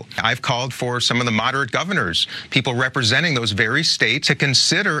consequential. I've called for some of the moderate governors, people representing those very states, to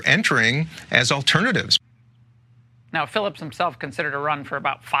consider entering as alternatives. Now, Phillips himself considered a run for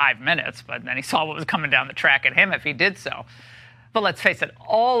about 5 minutes, but then he saw what was coming down the track at him if he did so. But let's face it,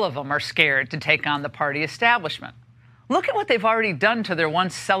 all of them are scared to take on the party establishment. Look at what they've already done to their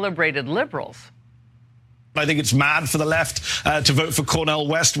once celebrated liberals. I think it's mad for the left to vote for Cornel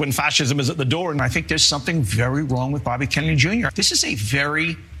West when fascism is at the door. And I think there's something very wrong with Bobby Kennedy Jr. This is a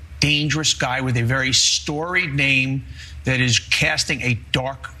very dangerous guy with a very storied name that is casting a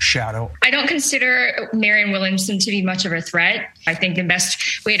dark shadow. I don't consider Marianne Williamson to be much of a threat. I think the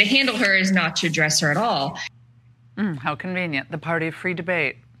best way to handle her is not to address her at all. How convenient, the party of free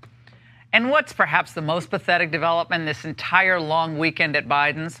debate. And what's perhaps the most pathetic development this entire long weekend at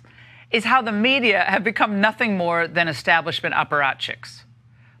Biden's is how the media have become nothing more than establishment apparatchiks,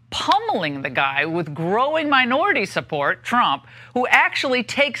 pummeling the guy with growing minority support, Trump, who actually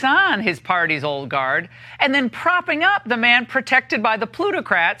takes on his party's old guard, and then propping up the man protected by the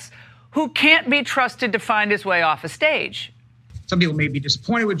plutocrats who can't be trusted to find his way off a stage. Some people may be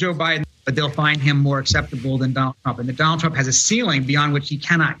disappointed with Joe Biden, but they'll find him more acceptable than Donald Trump. And that Donald Trump has a ceiling beyond which he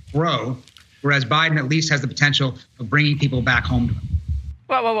cannot grow, whereas Biden at least has the potential of bringing people back home to him.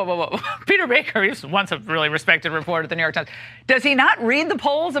 Whoa. Peter Baker, he's once a really respected reporter at the New York Times. Does he not read the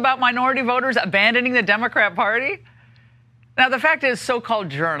polls about minority voters abandoning the Democrat Party? Now, the fact is, so-called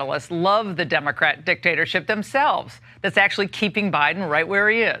journalists love the Democrat dictatorship themselves that's actually keeping Biden right where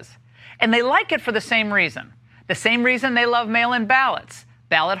he is. And they like it for the same reason. The same reason they love mail-in ballots,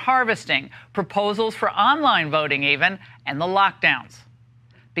 ballot harvesting, proposals for online voting even, and the lockdowns.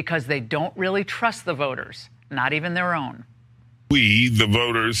 Because they don't really trust the voters, not even their own. We, the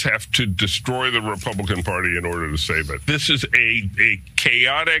voters, have to destroy the Republican Party in order to save it. This is a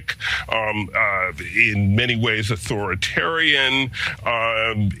chaotic, in many ways authoritarian,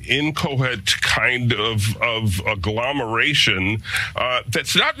 inchoate kind of agglomeration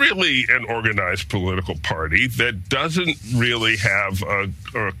that's not really an organized political party, that doesn't really have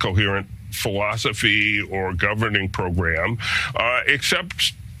a coherent philosophy or governing program,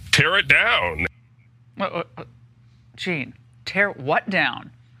 except tear it down. Gene. Tear what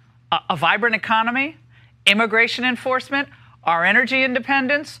down? A vibrant economy? Immigration enforcement? Our energy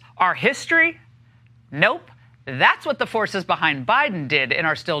independence? Our history? Nope. That's what the forces behind Biden did and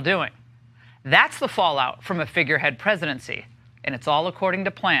are still doing. That's the fallout from a figurehead presidency. And it's all according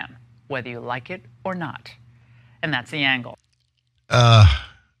to plan, whether you like it or not. And that's the angle.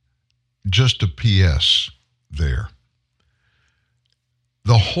 Just a PS there.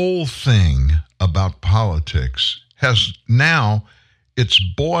 The whole thing about politics has now, it's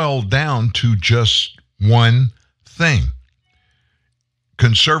boiled down to just one thing.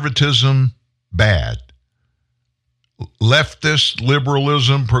 Conservatism, bad. Leftist,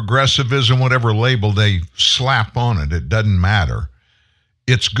 liberalism, progressivism, whatever label they slap on it, it doesn't matter.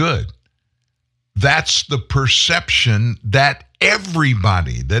 It's good. That's the perception that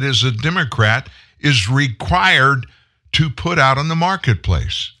everybody that is a Democrat is required to put out in the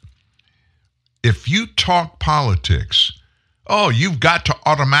marketplace. If you talk politics, you've got to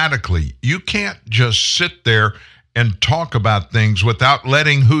automatically, you can't just sit there and talk about things without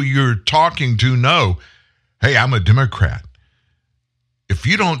letting who you're talking to know, hey, I'm a Democrat. If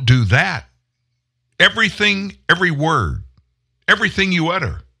you don't do that, everything, every word, everything you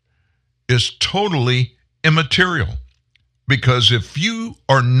utter is totally immaterial. Because if you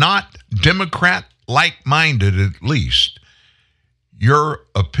are not Democrat like-minded, at least, your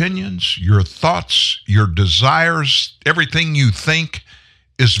opinions, your thoughts, your desires, everything you think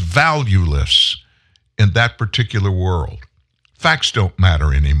is valueless in that particular world. Facts don't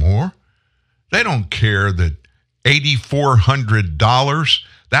matter anymore. They don't care that $8,400,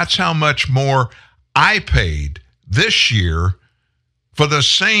 that's how much more I paid this year for the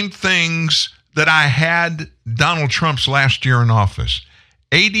same things that I had Donald Trump's last year in office.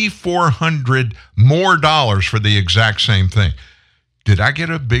 $8,400 more dollars for the exact same thing. Did I get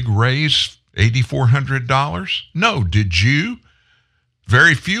a big raise, $8,400? No. Did you?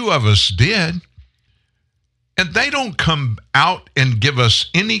 Very few of us did. And they don't come out and give us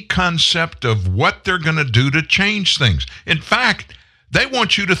any concept of what they're going to do to change things. In fact, they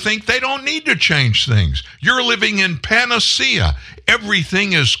want you to think they don't need to change things. You're living in panacea.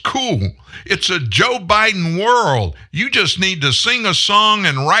 Everything is cool. It's a Joe Biden world. You just need to sing a song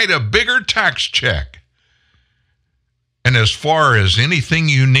and write a bigger tax check. And as far as anything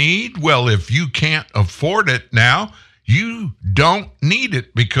you need, well, if you can't afford it now, you don't need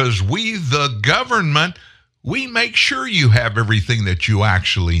it, because we, the government, we make sure you have everything that you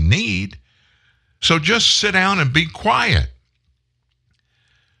actually need. So just sit down and be quiet.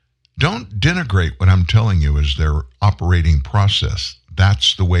 Don't denigrate what I'm telling you as their operating process.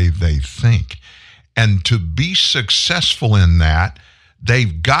 That's the way they think. And to be successful in that,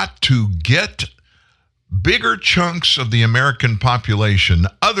 they've got to get bigger chunks of the American population,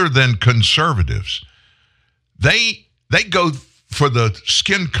 other than conservatives. They go for the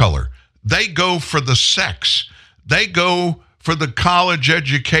skin color. They go for the sex. They go for the college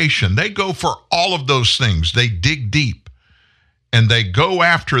education. They go for all of those things. They dig deep. And they go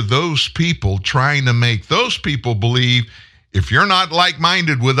after those people, trying to make those people believe, if you're not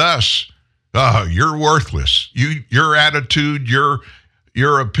like-minded with us, you're worthless. Your attitude,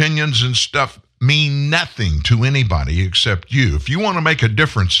 your opinions and stuff mean nothing to anybody except you. If you want to make a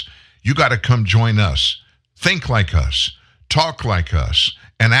difference, you got to come join us. Think like us, talk like us,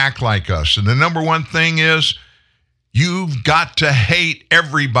 and act like us. And the number one thing is, you've got to hate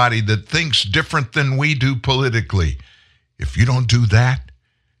everybody that thinks different than we do politically. If you don't do that,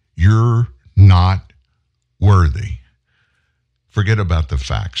 you're not worthy. Forget about the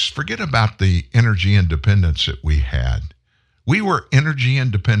facts. Forget about the energy independence that we had. We were energy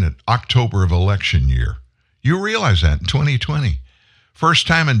independent October of election year. You realize that in 2020. First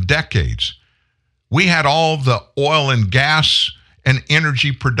time in decades. We had all the oil and gas and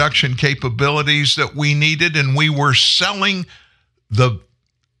energy production capabilities that we needed, and we were selling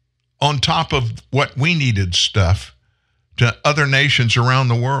on top of what we needed stuff to other nations around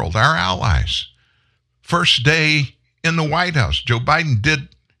the world, our allies. First day in the White House, Joe Biden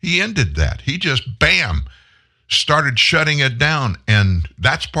he ended that. He just, bam, started shutting it down. And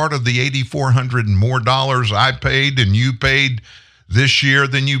that's part of the $8,400 and more dollars I paid and you paid this year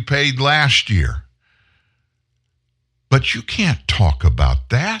than you paid last year. But you can't talk about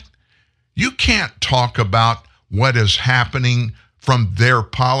that. You can't talk about what is happening from their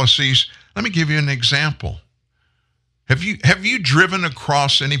policies. Let me give you an example. Have you driven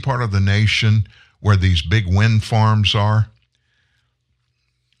across any part of the nation where these big wind farms are?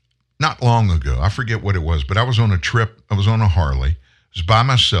 Not long ago, I forget what it was, but I was on a trip. I was on a Harley. I was by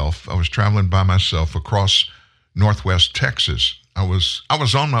myself. I was traveling by myself across northwest Texas. I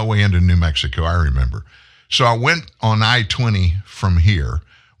was on my way into New Mexico, I remember. So I went on I-20 from here,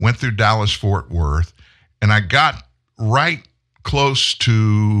 went through Dallas-Fort Worth, and I got right close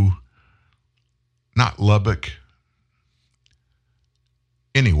to, not Lubbock.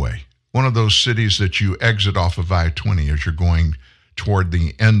 Anyway, one of those cities that you exit off of I-20 as you're going toward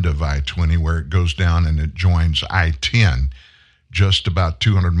the end of I-20, where it goes down and it joins I-10, just about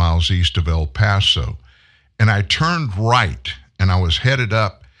 200 miles east of El Paso. And I turned right, and I was headed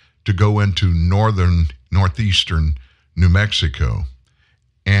up to go into northeastern New Mexico.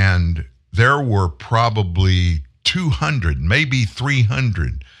 And there were probably 200, maybe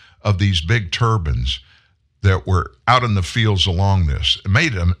 300 of these big turbines that were out in the fields along this. It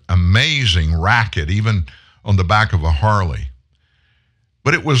made an amazing racket, even on the back of a Harley.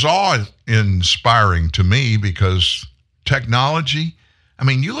 But it was awe-inspiring to me because technology, I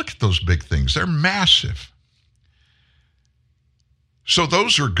mean, you look at those big things, they're massive. So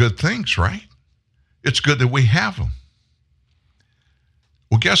those are good things, right? It's good that we have them.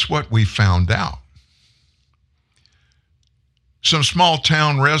 Well, guess what we found out? Some small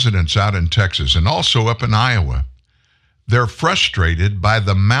town residents out in Texas and also up in Iowa, they're frustrated by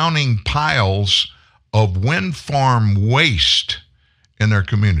the mounting piles of wind farm waste in their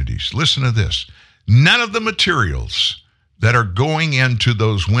communities. Listen to this. None of the materials that are going into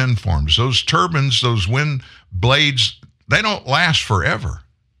those wind farms, those turbines, those wind blades, they don't last forever.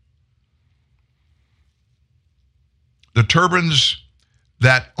 The turbines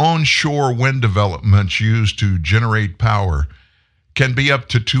that onshore wind developments use to generate power can be up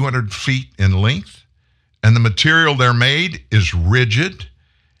to 200 feet in length, and the material they're made is rigid,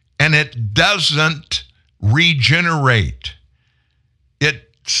 and it doesn't regenerate.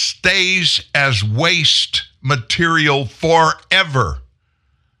 It stays as waste material forever.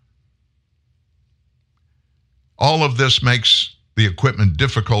 All of this makes the equipment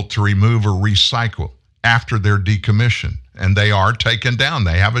difficult to remove or recycle after they're decommissioned, and they are taken down.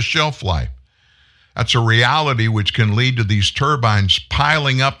 They have a shelf life. That's a reality which can lead to these turbines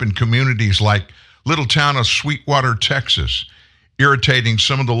piling up in communities like little town of Sweetwater, Texas, irritating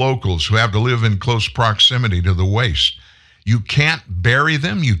some of the locals who have to live in close proximity to the waste. You can't bury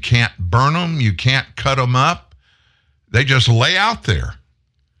them. You can't burn them. You can't cut them up. They just lay out there.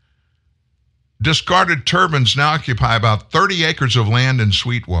 Discarded turbines now occupy about 30 acres of land in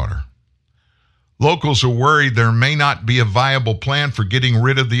Sweetwater. Locals are worried there may not be a viable plan for getting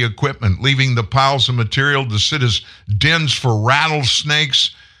rid of the equipment, leaving the piles of material to sit as dens for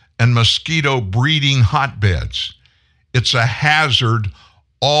rattlesnakes and mosquito breeding hotbeds. It's a hazard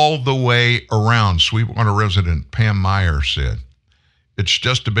all the way around, Sweetwater resident Pam Meyer said. It's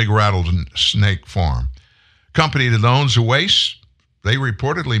just a big rattlesnake farm. Company that owns the waste, they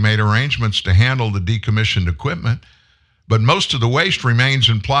reportedly made arrangements to handle the decommissioned equipment, but most of the waste remains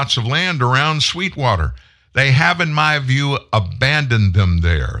in plots of land around Sweetwater. They have, in my view, abandoned them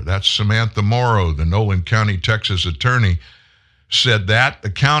there. That's Samantha Morrow, the Nolan County, Texas attorney, said that.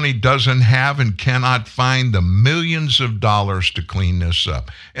 The county doesn't have and cannot find the millions of dollars to clean this up.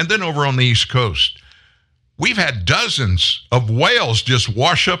 And then over on the East Coast, we've had dozens of whales just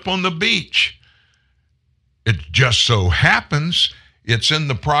wash up on the beach. It just so happens it's in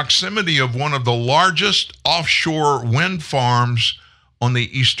the proximity of one of the largest offshore wind farms on the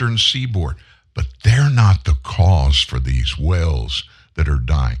eastern seaboard. But they're not the cause for these whales that are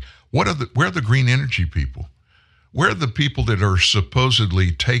dying. Where are the green energy people? Where are the people that are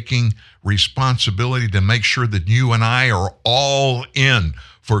supposedly taking responsibility to make sure that you and I are all in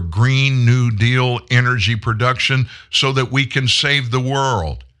for Green New Deal energy production so that we can save the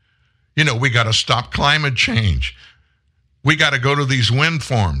world? You know, we got to stop climate change. We got to go to these wind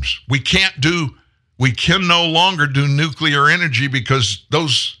farms. We can no longer do nuclear energy because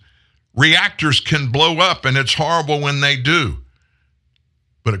those reactors can blow up and it's horrible when they do.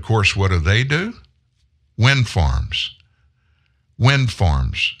 But of course, what do? Wind farms. Wind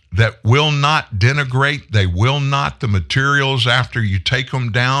farms that will not denigrate. They will not. The materials after you take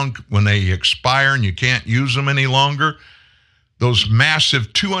them down, when they expire and you can't use them any longer, those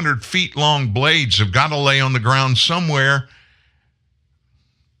massive 200 feet long blades have got to lay on the ground somewhere,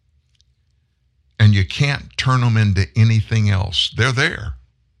 and you can't turn them into anything else. They're there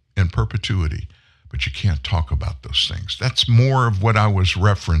in perpetuity, but you can't talk about those things. That's more of what I was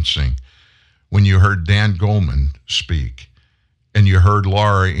referencing when you heard Dan Goldman speak and you heard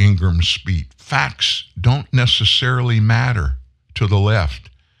Laura Ingraham speak. Facts don't necessarily matter to the left.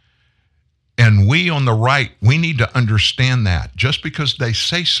 And we on the right, we need to understand that. Just because they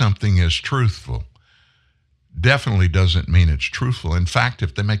say something is truthful definitely doesn't mean it's truthful. In fact,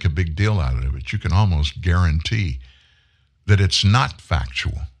 if they make a big deal out of it, you can almost guarantee that it's not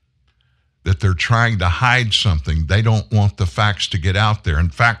factual, that they're trying to hide something. They don't want the facts to get out there. In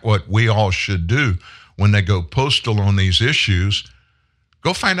fact, what we all should do when they go postal on these issues,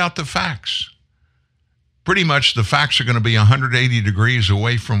 go find out the facts. Pretty much the facts are going to be 180 degrees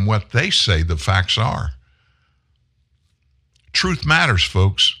away from what they say the facts are. Truth matters,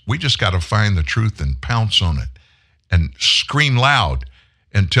 folks. We just got to find the truth and pounce on it and scream loud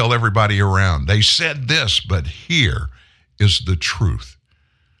and tell everybody around. They said this, but here is the truth.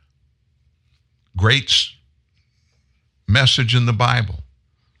 Great message in the Bible.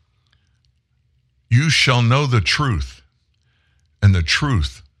 You shall know the truth, and the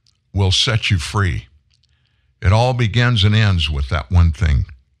truth will set you free. It all begins and ends with that one thing,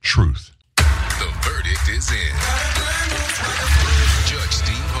 truth. The verdict is in. Judge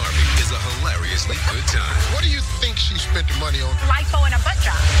Steve Harvey is a hilariously good time. What do you think she spent the money on? Lipo and a butt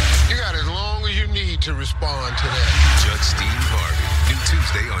job. You got as long as you need to respond to that. Judge Steve Harvey, new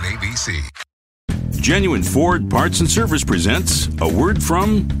Tuesday on ABC. Genuine Ford Parts and Service presents A Word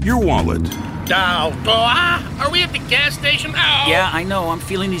from Your Wallet. Are we at the gas station? Oh. Yeah, I know. I'm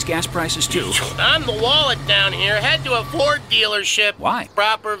feeling these gas prices, too. I'm the wallet down here. Head to a Ford dealership. Why?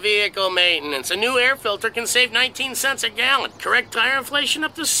 Proper vehicle maintenance. A new air filter can save 19 cents a gallon. Correct tire inflation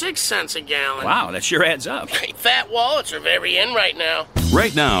up to 6 cents a gallon. Wow, that sure adds up. Fat wallets are very in right now.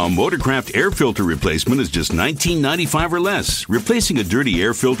 Right now, Motorcraft air filter replacement is just $19.95 or less. Replacing a dirty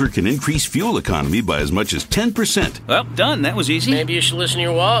air filter can increase fuel economy by as much as 10%. Well, done. That was easy. Maybe you should listen to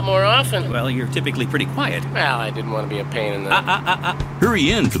your wallet more often. Well, you're typically pretty quiet. Well, I didn't want to be a pain in the...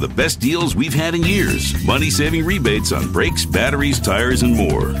 Hurry in for the best deals we've had in years. Money-saving rebates on brakes, batteries, tires, and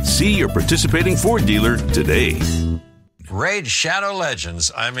more. See your participating Ford dealer today. Raid Shadow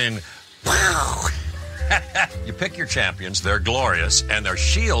Legends. I mean, wow. You pick your champions. They're glorious. And their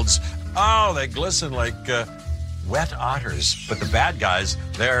shields, oh, they glisten like wet otters. But the bad guys,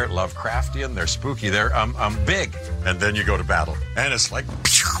 they're Lovecraftian. They're spooky. They're big. And then you go to battle. And it's like...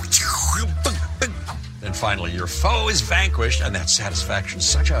 And finally, your foe is vanquished, and that satisfaction is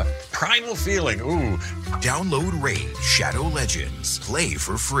such a primal feeling. Ooh. Download Raid Shadow Legends. Play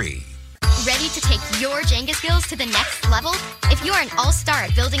for free. Ready to take your Jenga skills to the next level? If you're an all-star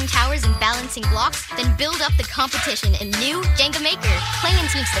at building towers and balancing blocks, then build up the competition in new Jenga Maker. Play in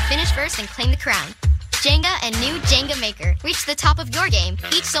teams to finish first and claim the crown. Jenga and new Jenga Maker. Reach the top of your game,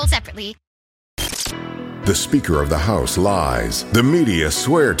 each sold separately. The Speaker of the House lies. The media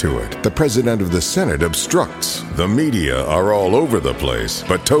swear to it. The President of the Senate obstructs. The media are all over the place,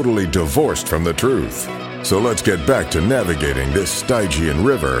 but totally divorced from the truth. So let's get back to navigating this Stygian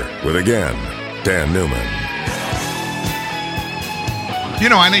river with, again, Dan Newman. You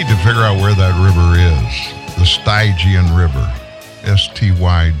know, I need to figure out where that river is. The Stygian River.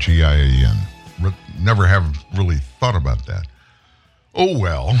 Stygian. Never have really thought about that. Oh,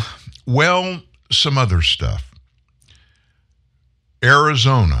 well. Well, some other stuff.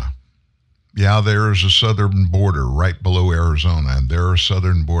 Arizona. Yeah, there is a southern border right below Arizona, and they're a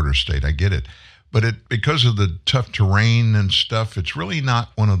southern border state. I get it. But because of the tough terrain and stuff, it's really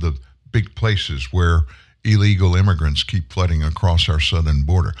not one of the big places where illegal immigrants keep flooding across our southern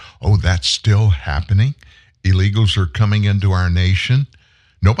border. Oh, that's still happening? Illegals are coming into our nation?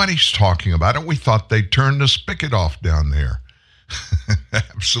 Nobody's talking about it. We thought they'd turn the spigot off down there.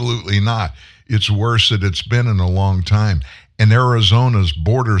 Absolutely not. It's worse than it's been in a long time. And Arizona's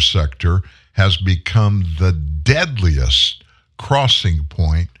border sector has become the deadliest crossing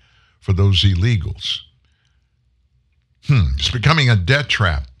point for those illegals. It's becoming a death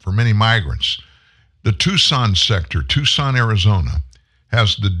trap for many migrants. The Tucson sector, Tucson, Arizona,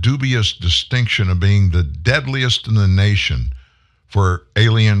 has the dubious distinction of being the deadliest in the nation for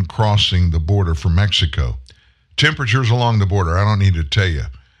alien crossing the border from Mexico. Temperatures along the border, I don't need to tell you,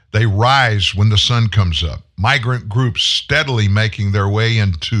 they rise when the sun comes up. Migrant groups steadily making their way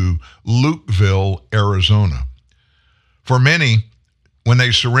into Lukeville, Arizona. For many, when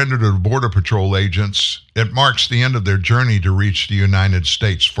they surrender to the Border Patrol agents, it marks the end of their journey to reach the United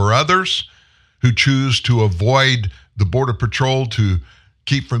States. For others who choose to avoid the Border Patrol to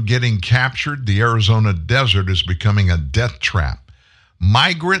keep from getting captured, the Arizona desert is becoming a death trap.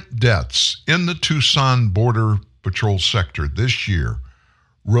 Migrant deaths in the Tucson Border Patrol sector this year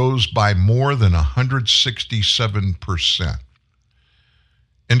rose by more than 167%.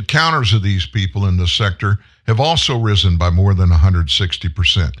 Encounters of these people in the sector have also risen by more than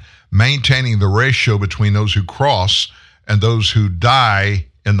 160%, maintaining the ratio between those who cross and those who die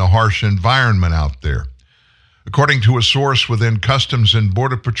in the harsh environment out there. According to a source within Customs and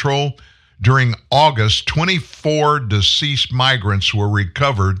Border Patrol, during August, 24 deceased migrants were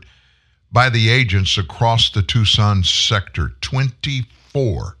recovered by the agents across the Tucson sector.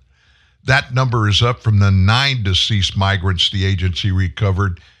 24. That number is up from the 9 deceased migrants the agency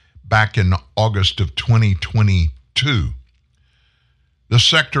recovered back in August of 2022. The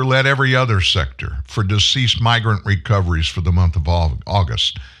sector led every other sector for deceased migrant recoveries for the month of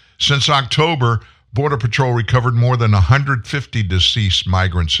August. Since October, Border Patrol recovered more than 150 deceased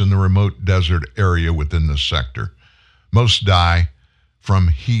migrants in the remote desert area within the sector. Most die from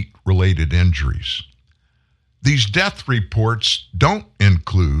heat-related injuries. These death reports don't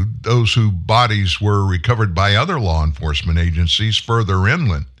include those whose bodies were recovered by other law enforcement agencies further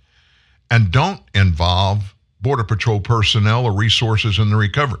inland, and don't involve Border Patrol personnel or resources in the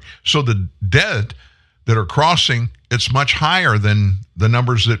recovery. So the dead that are crossing, it's much higher than the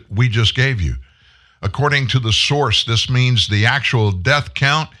numbers that we just gave you. According to the source, this means the actual death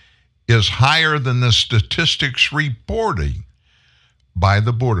count is higher than the statistics reported by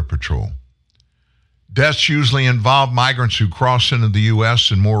the Border Patrol. Deaths usually involve migrants who cross into the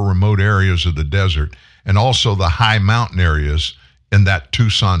U.S. in more remote areas of the desert and also the high mountain areas in that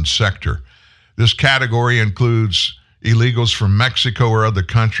Tucson sector. This category includes illegals from Mexico or other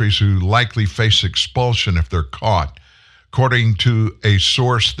countries who likely face expulsion if they're caught. According to a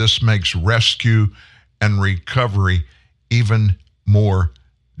source, this makes rescue and recovery even more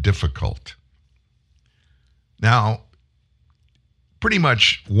difficult. Now, pretty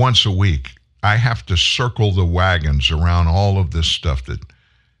much once a week, I have to circle the wagons around all of this stuff that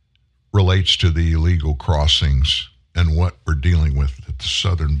relates to the illegal crossings and what we're dealing with at the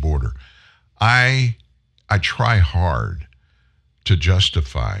southern border. I try hard to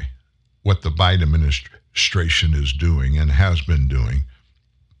justify what the Biden administration is doing and has been doing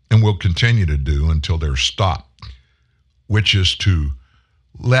and will continue to do until they're stopped, which is to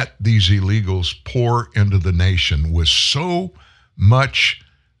let these illegals pour into the nation with so much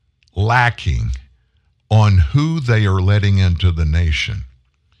lacking on who they are letting into the nation.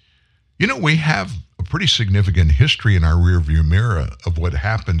 You know, we have a pretty significant history in our rearview mirror of what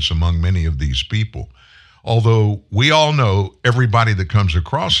happens among many of these people. Although we all know everybody that comes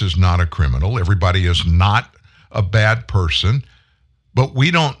across is not a criminal, everybody is not a bad person, but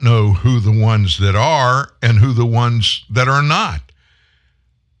we don't know who the ones that are and who the ones that are not.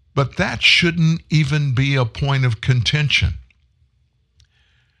 But that shouldn't even be a point of contention.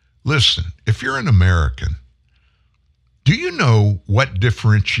 Listen, if you're an American, do you know what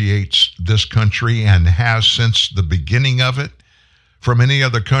differentiates this country and has since the beginning of it from any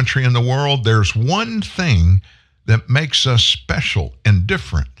other country in the world? There's one thing that makes us special and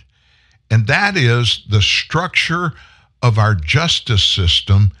different, and that is the structure of our justice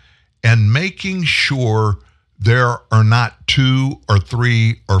system and making sure there are not 2 or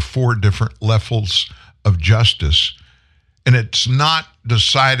 3 or 4 different levels of justice. And it's not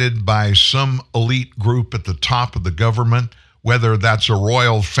decided by some elite group at the top of the government, whether that's a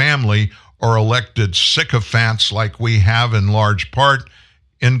royal family or elected sycophants like we have in large part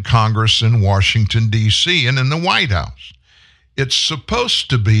in Congress in Washington, D.C., and in the White House. It's supposed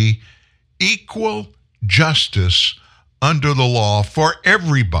to be equal justice under the law for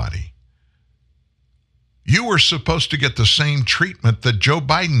everybody. You were supposed to get the same treatment that Joe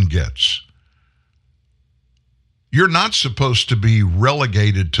Biden gets. You're not supposed to be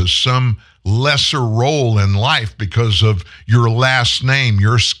relegated to some lesser role in life because of your last name,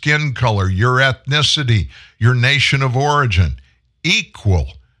 your skin color, your ethnicity, your nation of origin. Equal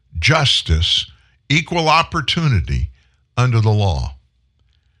justice, equal opportunity under the law.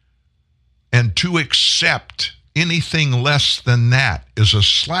 And to accept anything less than that is a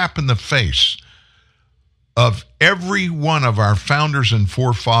slap in the face of every one of our founders and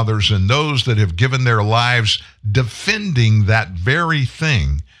forefathers and those that have given their lives defending that very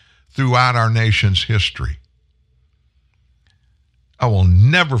thing throughout our nation's history. I will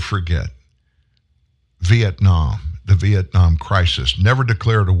never forget Vietnam, the Vietnam crisis, never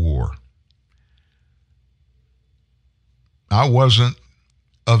declared a war. I wasn't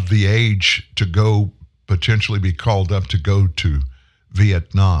of the age to go potentially be called up to go to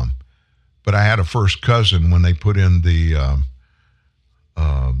Vietnam. But I had a first cousin when they put in the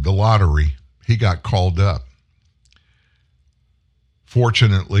lottery. He got called up.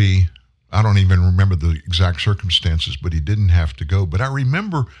 Fortunately, I don't even remember the exact circumstances, but he didn't have to go. But I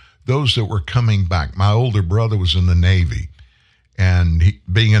remember those that were coming back. My older brother was in the Navy, and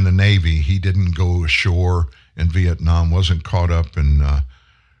being in the Navy, he didn't go ashore in Vietnam, wasn't caught up in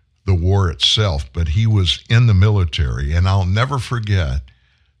the war itself, but he was in the military. And I'll never forget,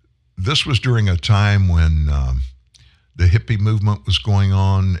 this was during a time when the hippie movement was going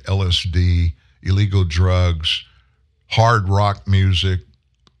on, LSD, illegal drugs, hard rock music,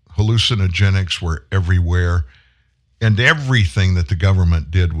 hallucinogenics were everywhere, and everything that the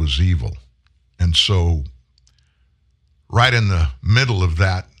government did was evil. And so right in the middle of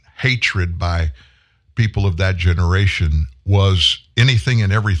that hatred by people of that generation was anything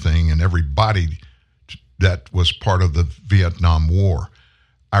and everything and everybody that was part of the Vietnam War.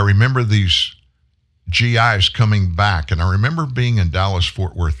 I remember these GIs coming back, and I remember being in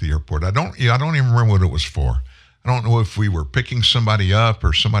Dallas-Fort Worth, the airport. I don't even remember what it was for. I don't know if we were picking somebody up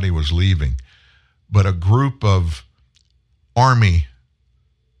or somebody was leaving, but a group of Army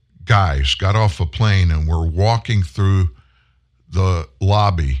guys got off a plane and were walking through the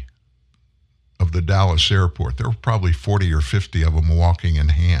lobby of the Dallas airport. There were probably 40 or 50 of them walking in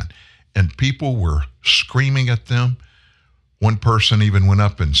hand, and people were screaming at them. One person even went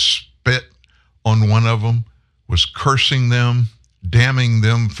up and spit on one of them, was cursing them, damning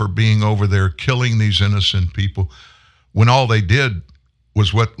them for being over there killing these innocent people, when all they did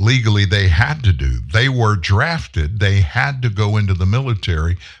was what legally they had to do. They were drafted. They had to go into the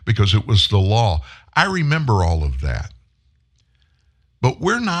military because it was the law. I remember all of that. But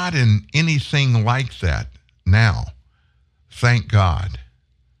we're not in anything like that now, thank God.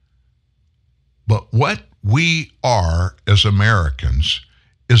 But what we are as Americans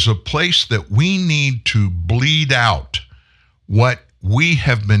is a place that we need to bleed out what we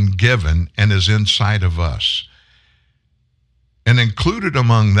have been given and is inside of us. And included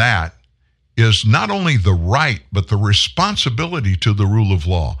among that is not only the right, but the responsibility to the rule of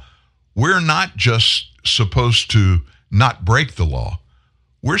law. We're not just supposed to not break the law.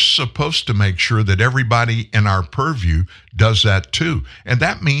 We're supposed to make sure that everybody in our purview does that too. And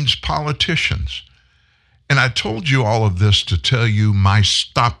that means politicians. And I told you all of this to tell you my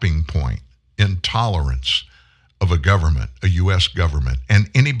stopping point in tolerance of a government, a U.S. government, and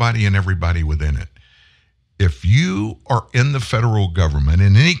anybody and everybody within it. If you are in the federal government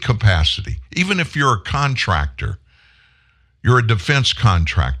in any capacity, even if you're a contractor, you're a defense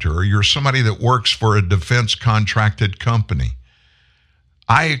contractor, or you're somebody that works for a defense contracted company,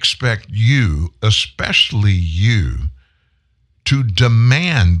 I expect you, especially you, to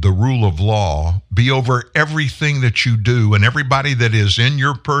demand the rule of law be over everything that you do, and everybody that is in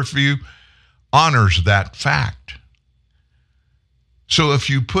your purview honors that fact. So if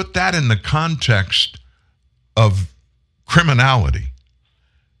you put that in the context of criminality,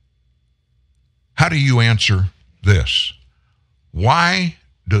 how do you answer this? Why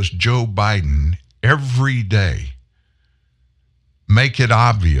does Joe Biden every day make it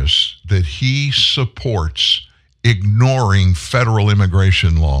obvious that he supports ignoring federal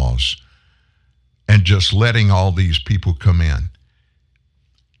immigration laws and just letting all these people come in?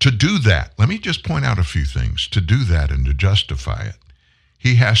 To do that, let me just point out a few things. To do that and to justify it,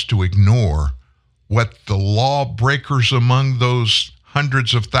 he has to ignore what the lawbreakers among those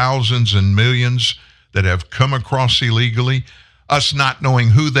hundreds of thousands and millions that have come across illegally, us not knowing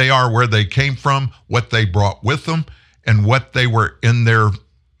who they are, where they came from, what they brought with them, and what they were in their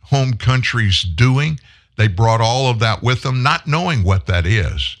home countries doing. They brought all of that with them, not knowing what that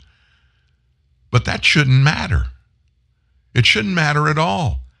is. But that shouldn't matter. It shouldn't matter at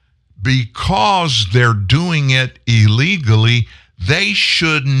all. Because they're doing it illegally, they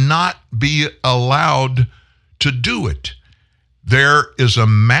should not be allowed to do it. There is a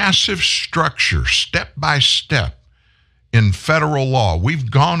massive structure, step by step, in federal law.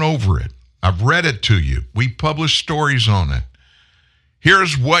 We've gone over it. I've read it to you. We published stories on it.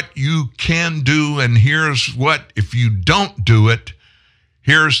 Here's what you can do, and here's what, if you don't do it,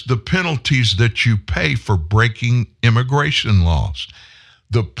 here's the penalties that you pay for breaking immigration laws.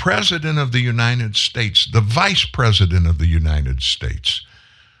 The President of the United States, the Vice President of the United States,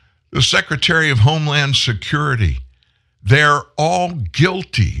 the Secretary of Homeland Security, they're all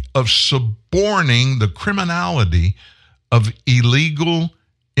guilty of suborning the criminality of illegal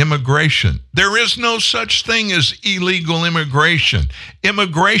immigration. There is no such thing as illegal immigration.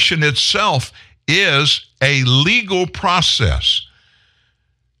 Immigration itself is a legal process.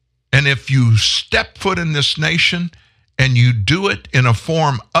 And if you step foot in this nation and you do it in a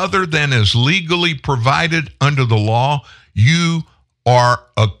form other than is legally provided under the law, you are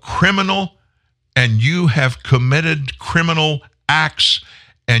a criminal and you have committed criminal acts,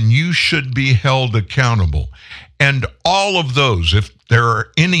 and you should be held accountable. And all of those, if there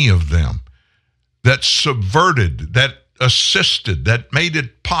are any of them that subverted, that assisted, that made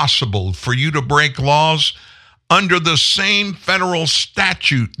it possible for you to break laws, under the same federal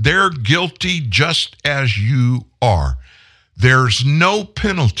statute, they're guilty just as you are. There's no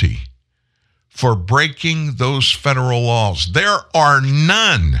penalty for breaking those federal laws. There are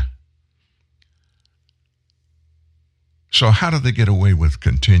none. So how do they get away with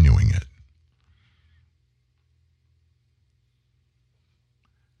continuing it?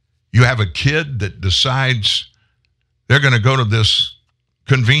 You have a kid that decides they're going to go to this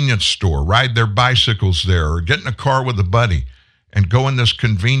convenience store, ride their bicycles there, or get in a car with a buddy and go in this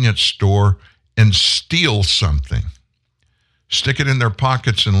convenience store and steal something, stick it in their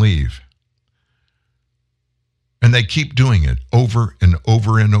pockets and leave. And they keep doing it over and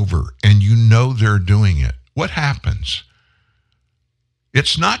over and over, and you know they're doing it. What happens?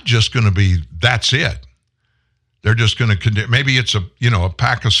 It's not just going to be, that's it. They're just going to, maybe it's a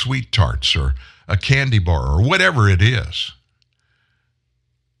pack of sweet tarts or a candy bar or whatever it is.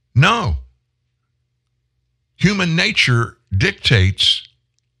 No. Human nature dictates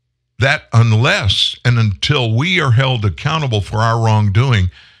that unless and until we are held accountable for our wrongdoing,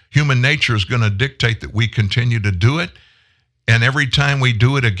 human nature is going to dictate that we continue to do it. And every time we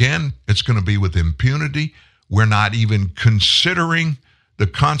do it again, it's going to be with impunity. We're not even considering the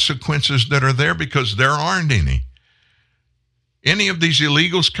consequences that are there because there aren't any. Any of these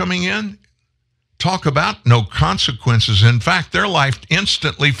illegals coming in, talk about no consequences. In fact, their life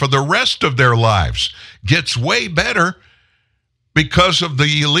instantly for the rest of their lives gets way better because of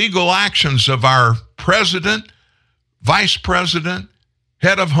the illegal actions of our president, vice president,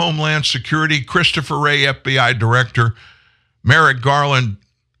 head of Homeland Security, Christopher Wray, FBI director, Merrick Garland,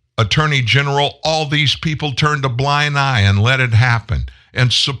 attorney general. All these people turned a blind eye and let it happen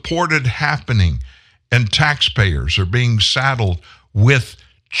and supported happening. And taxpayers are being saddled with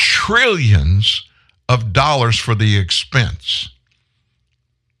trillions of dollars for the expense.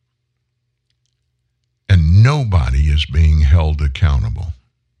 And nobody is being held accountable.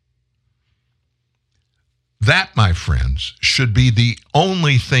 That, my friends, should be the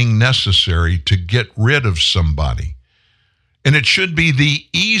only thing necessary to get rid of somebody. And it should be the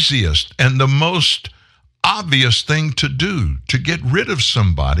easiest and the most obvious thing to do, to get rid of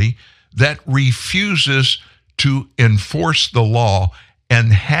somebody that refuses to enforce the law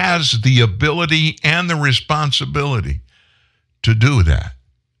and has the ability and the responsibility to do that.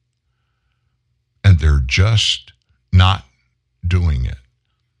 And they're just not doing it.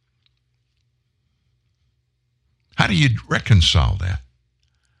 How do you reconcile that?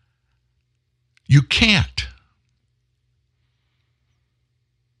 You can't.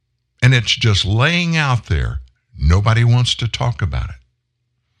 And it's just laying out there. Nobody wants to talk about it.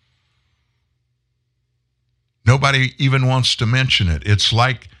 Nobody even wants to mention it. It's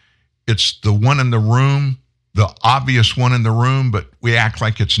like it's the one in the room, the obvious one in the room, but we act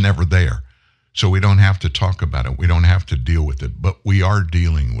like it's never there. So we don't have to talk about it. We don't have to deal with it, but we are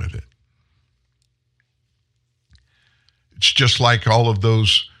dealing with it. It's just like all of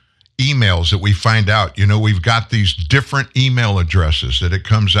those emails that we find out. You know, we've got these different email addresses that it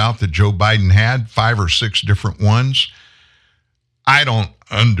comes out that Joe Biden had, 5 or 6 different ones. I don't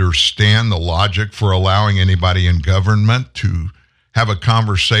understand the logic for allowing anybody in government to have a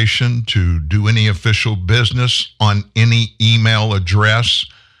conversation, to do any official business on any email address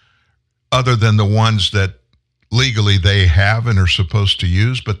other than the ones that legally they have and are supposed to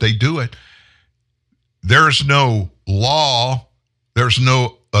use, but they do it. There's no law, there's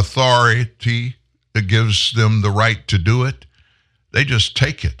no authority that gives them the right to do it. They just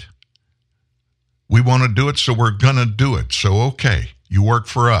take it. We want to do it, so we're going to do it. So, okay, you work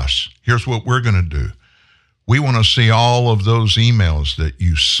for us. Here's what we're going to do. We want to see all of those emails that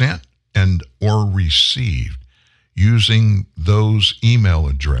you sent and or received using those email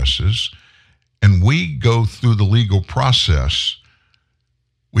addresses. And we go through the legal process.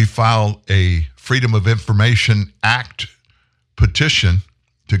 We file a Freedom of Information Act petition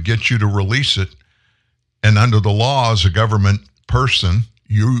to get you to release it. And under the law, as a government person,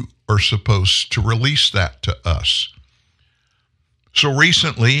 you are supposed to release that to us. So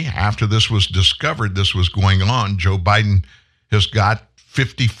recently, after this was discovered, this was going on, Joe Biden has got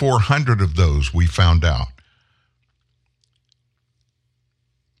 5,400 of those, we found out.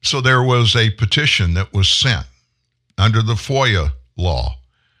 So there was a petition that was sent under the FOIA law.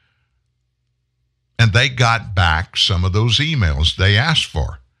 And they got back some of those emails they asked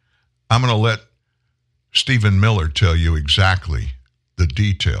for. I'm going to let Stephen Miller tell you exactly the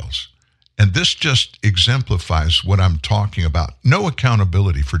details. And this just exemplifies what I'm talking about. No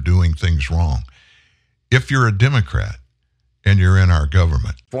accountability for doing things wrong. If you're a Democrat and you're in our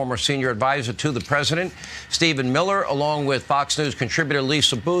government. Former senior advisor to the president, Stephen Miller, along with Fox News contributor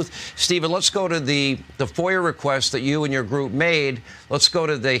Lisa Booth. Stephen, let's go to the FOIA request that you and your group made. Let's go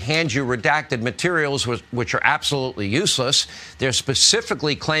to the hand you redacted materials, which are absolutely useless. They're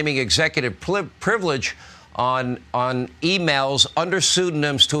specifically claiming executive privilege on emails under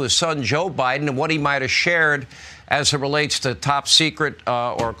pseudonyms to his son, Joe Biden, and what he might have shared as it relates to top secret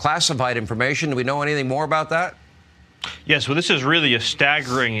or classified information. Do we know anything more about that? Yes, well, this is really a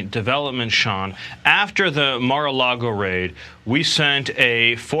staggering development, Sean. After the Mar-a-Lago raid, we sent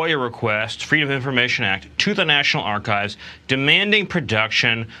a FOIA request, Freedom of Information Act, to the National Archives demanding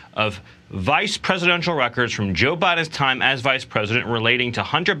production of vice presidential records from Joe Biden's time as vice president relating to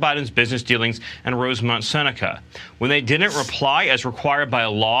Hunter Biden's business dealings and Rosemont Seneca. When they didn't reply as required by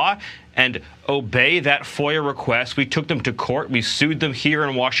law and obey that FOIA request, we took them to court. We sued them here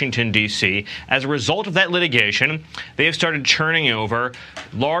in Washington, D.C. As a result of that litigation, they have started churning over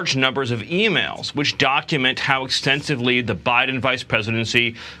large numbers of emails, which document how extensively the Biden vice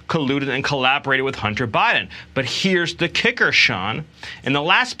presidency colluded and collaborated with Hunter Biden. But here's the kicker, Sean. In the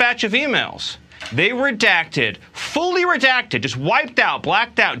last batch of emails, they redacted, fully redacted, just wiped out,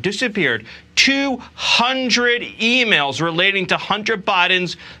 blacked out, disappeared 200 emails relating to Hunter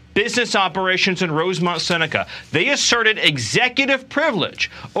Biden's business operations in Rosemont Seneca. They asserted executive privilege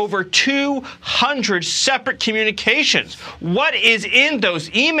over 200 separate communications. What is in those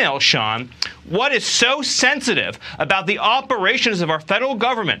emails, Sean? What is so sensitive about the operations of our federal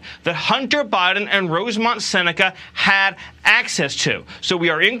government that Hunter Biden and Rosemont Seneca had access to? So we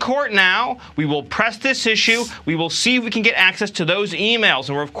are in court now. We will press this issue. We will see if we can get access to those emails.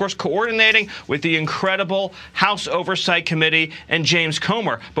 And we're, of course, coordinating with the incredible House Oversight Committee and James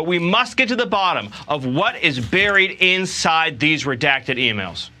Comer. But we must get to the bottom of what is buried inside these redacted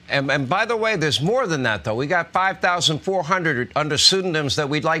emails. And by the way, there's more than that, though. We got 5,400 under pseudonyms that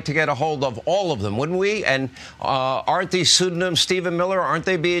we'd like to get a hold of, all of them, wouldn't we? And aren't these pseudonyms, Stephen Miller, aren't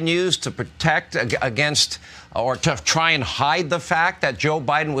they being used to protect against or to try and hide the fact that Joe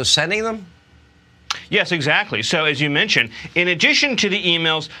Biden was sending them? Yes, exactly. So as you mentioned, in addition to the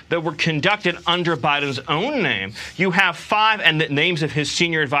emails that were conducted under Biden's own name, you have and the names of his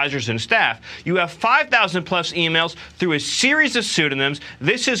senior advisors and staff, you have 5,000 plus emails through a series of pseudonyms.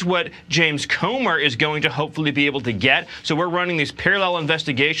 This is what James Comer is going to hopefully be able to get. So we're running these parallel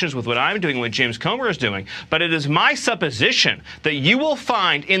investigations with what I'm doing, what James Comer is doing. But it is my supposition that you will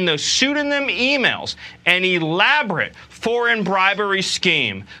find in those pseudonym emails an elaborate foreign bribery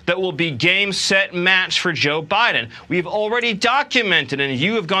scheme that will be game, set, match for Joe Biden. We've already documented, and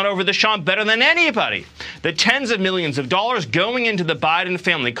you have gone over this, Sean, better than anybody, the tens of millions of dollars going into the Biden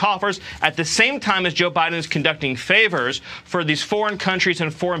family coffers at the same time as Joe Biden is conducting favors for these foreign countries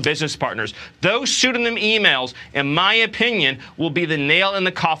and foreign business partners. Those pseudonym emails, in my opinion, will be the nail in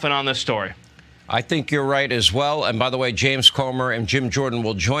the coffin on this story. I think you're right as well. And by the way, James Comer and Jim Jordan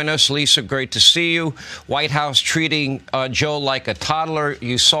will join us. Lisa, great to see you. White House treating Joe like a toddler.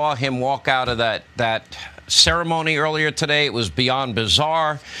 You saw him walk out of that ceremony earlier today. It was beyond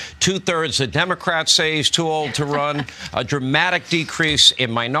bizarre. 2/3 of Democrats say he's too old to run. A dramatic decrease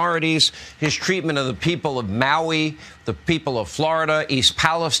in minorities. His treatment of the people of Maui, the people of Florida, East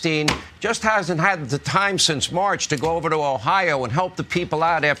Palestine, just hasn't had the time since March to go over to Ohio and help the people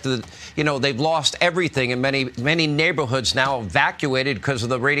out after, they've lost everything and many neighborhoods now evacuated because of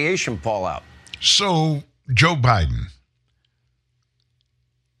the radiation fallout. So, Joe Biden,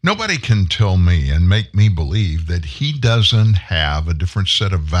 nobody can tell me and make me believe that he doesn't have a different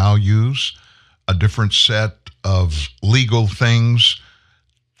set of values, a different set of legal things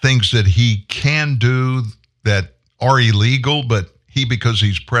that he can do that are illegal, but he, because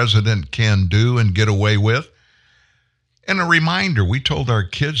he's president, can do and get away with. And a reminder, we told our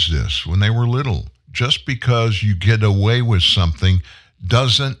kids this when they were little. Just because you get away with something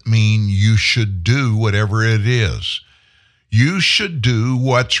doesn't mean you should do whatever it is. You should do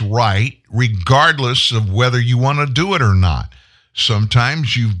what's right, regardless of whether you want to do it or not.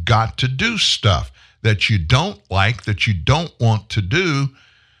 Sometimes you've got to do stuff that you don't like, that you don't want to do,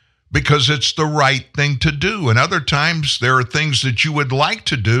 because it's the right thing to do. And other times there are things that you would like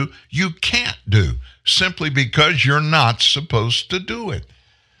to do, you can't do, simply because you're not supposed to do it.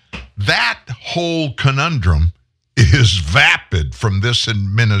 That whole conundrum is vapid from this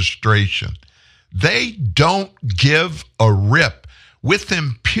administration. They don't give a rip. With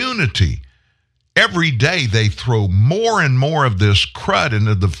impunity, every day they throw more and more of this crud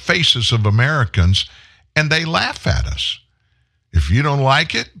into the faces of Americans, and they laugh at us. If you don't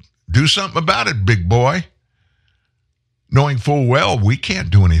like it, do something about it, big boy. Knowing full well we can't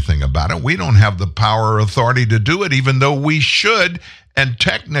do anything about it. We don't have the power or authority to do it, even though we should. And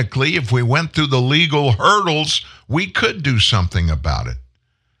technically, if we went through the legal hurdles, we could do something about it.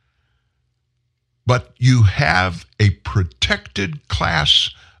 But you have a protected class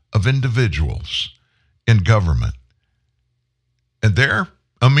of individuals in government, and they're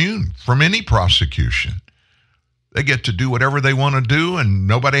immune from any prosecution. They get to do whatever they want to do, and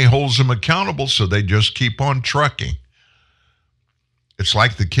nobody holds them accountable, so they just keep on trucking. It's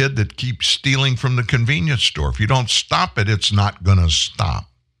like the kid that keeps stealing from the convenience store. If you don't stop it, it's not going to stop.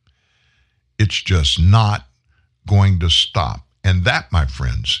 It's just not going to stop. And that, my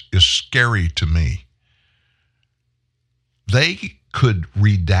friends, is scary to me. They could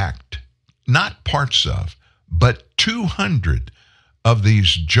redact, not parts of, but 200 of these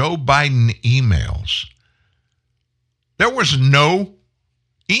Joe Biden emails. There was no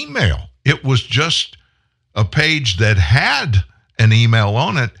email. It was just a page that had an email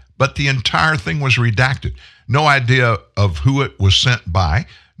on it, but the entire thing was redacted. No idea of who it was sent by,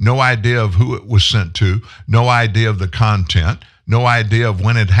 no idea of who it was sent to, no idea of the content, no idea of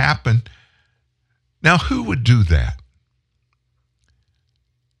when it happened. Now, who would do that?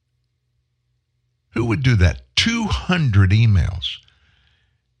 Who would do that? 200 emails.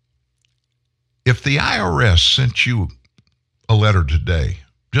 If the IRS sent you a letter today,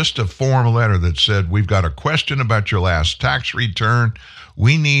 just a form letter that said, we've got a question about your last tax return.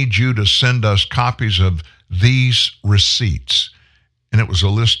 We need you to send us copies of these receipts. And it was a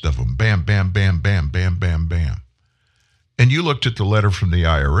list of them. Bam, bam, bam, bam, bam, bam, bam. And you looked at the letter from the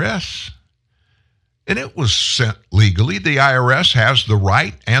IRS, and it was sent legally. The IRS has the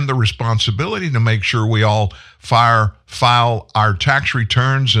right and the responsibility to make sure we all file our tax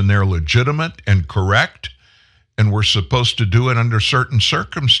returns and they're legitimate and correct. And we're supposed to do it under certain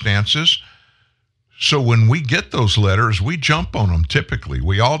circumstances. So when we get those letters, we jump on them typically.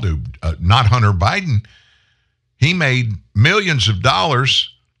 We all do. Not Hunter Biden. He made millions of dollars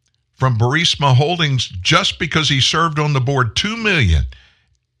from Burisma Holdings just because he served on the board, $2 million.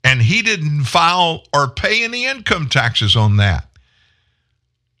 And he didn't file or pay any income taxes on that.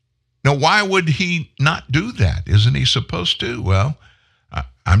 Now, why would he not do that? Isn't he supposed to? Well,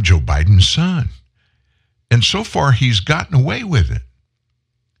 I'm Joe Biden's son. And so far, he's gotten away with it.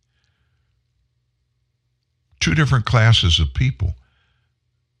 Two different classes of people.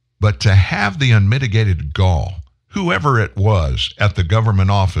 But to have the unmitigated gall, whoever it was at the government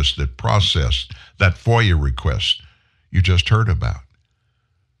office that processed that FOIA request you just heard about,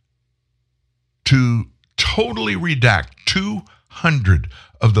 to totally redact 200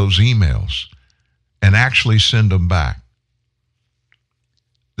 of those emails and actually send them back.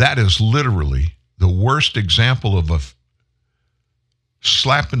 That is literally the worst example of a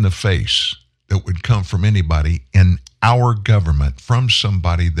slap in the face that would come from anybody in our government, from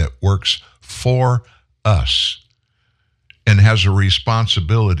somebody that works for us and has a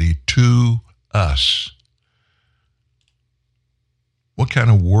responsibility to us. What kind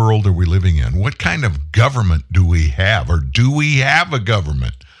of world are we living in? What kind of government do we have? Or do we have a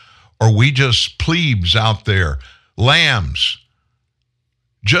government? Or are we just plebes out there, lambs,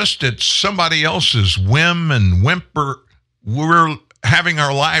 just at somebody else's whim and whimper? We're having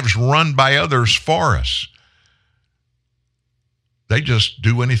our lives run by others for us. They just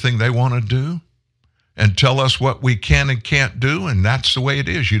do anything they want to do and tell us what we can and can't do, and that's the way it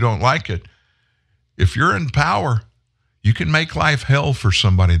is. You don't like it. If you're in power, you can make life hell for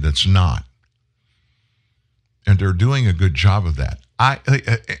somebody that's not. And they're doing a good job of that.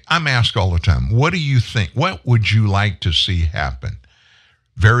 I'm asked all the time, what do you think? What would you like to see happen?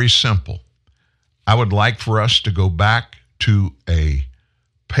 Very simple. I would like for us to go back to a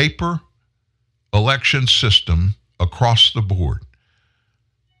paper election system across the board.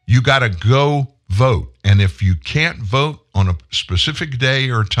 You got to go vote. And if you can't vote on a specific day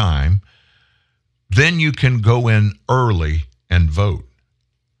or time, then you can go in early and vote.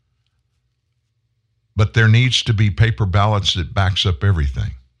 But there needs to be paper ballots that backs up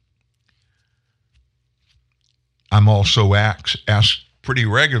everything. I'm also asked pretty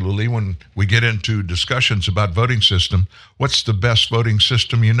regularly when we get into discussions about voting system, what's the best voting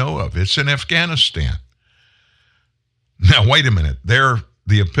system you know of? It's in Afghanistan. Now, wait a minute. They're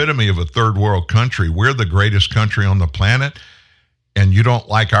the epitome of a third world country. We're the greatest country on the planet. And you don't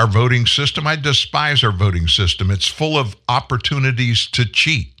like our voting system? I despise our voting system. It's full of opportunities to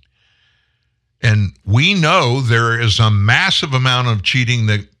cheat. And we know there is a massive amount of cheating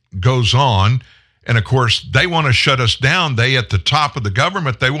that goes on. And of course, they want to shut us down. They at the top of the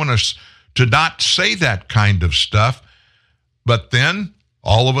government, they want us to not say that kind of stuff. But then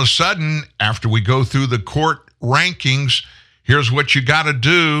all of a sudden, after we go through the court rankings, here's what you got to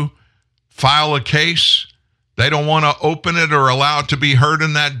do. File a case. They don't want to open it or allow it to be heard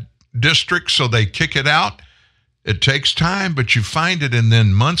in that district, so they kick it out. It takes time, but you find it, and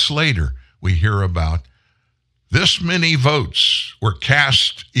then months later, we hear about this many votes were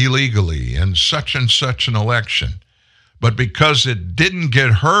cast illegally in such and such an election. But because it didn't get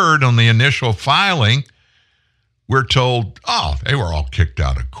heard on the initial filing, we're told, oh, they were all kicked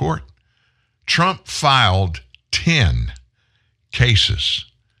out of court. Trump filed 10 cases.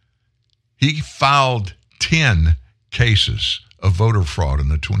 He filed 10 cases of voter fraud in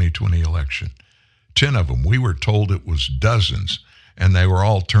the 2020 election. 10 of them. We were told it was dozens, and they were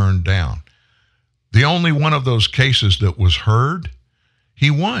all turned down. The only one of those cases that was heard,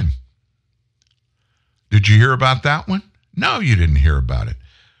 he won. Did you hear about that one? No, you didn't hear about it.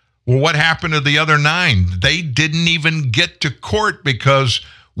 Well, what happened to the other 9? They didn't even get to court because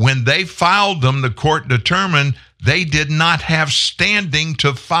when they filed them, the court determined they did not have standing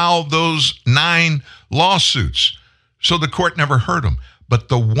to file those 9 lawsuits. So the court never heard them. But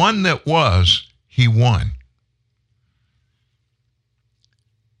the one that was, he won.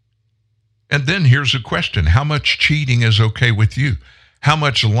 And then here's a question. How much cheating is okay with you? How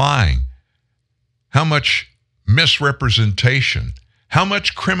much lying? How much misrepresentation? How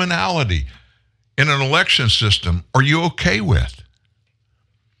much criminality in an election system are you okay with?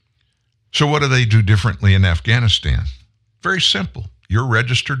 So what do they do differently in Afghanistan? Very simple. You're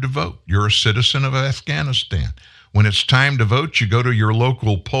registered to vote. You're a citizen of Afghanistan. When it's time to vote, you go to your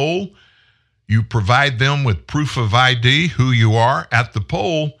local poll. You provide them with proof of ID, who you are at the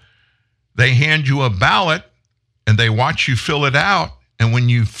poll. They hand you a ballot, and they watch you fill it out. And when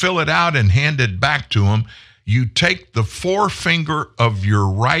you fill it out and hand it back to them, you take the forefinger of your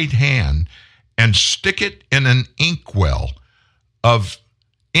right hand and stick it in an inkwell of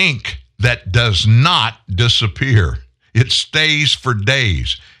ink that does not disappear. It stays for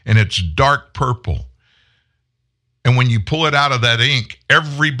days, and it's dark purple. And when you pull it out of that ink,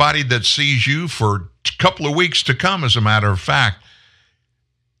 everybody that sees you for a couple of weeks to come, as a matter of fact,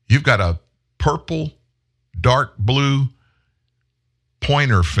 you've got a purple, dark blue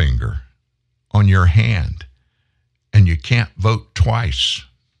pointer finger on your hand and you can't vote twice.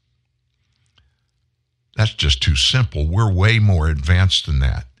 That's just too simple. We're way more advanced than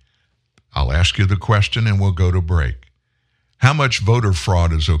that. I'll ask you the question and we'll go to break. How much voter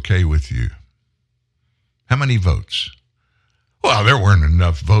fraud is okay with you? How many votes? Well, there weren't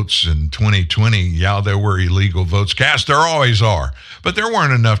enough votes in 2020. Yeah, there were illegal votes cast. There always are. But there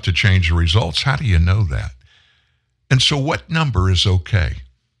weren't enough to change the results. How do you know that? And so what number is okay?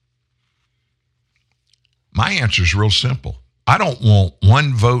 My answer is real simple. I don't want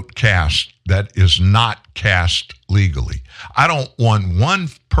one vote cast that is not cast legally. I don't want one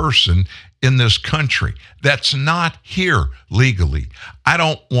person in this country that's not here legally. I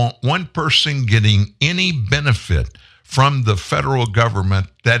don't want one person getting any benefit from the federal government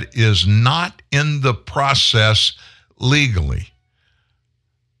that is not in the process legally.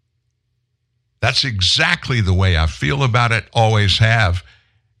 That's exactly the way I feel about it, always have.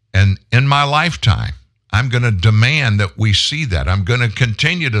 And in my lifetime, I'm going to demand that we see that. I'm going to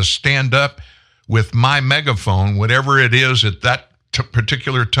continue to stand up with my megaphone, whatever it is at that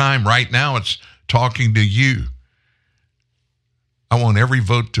particular time. Right now, it's talking to you. I want every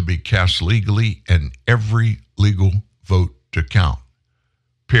vote to be cast legally and every legal vote to count.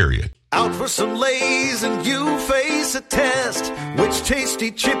 Period. Out for some Lay's and you face a test. Which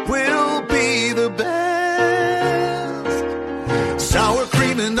tasty chip will be the best? Sour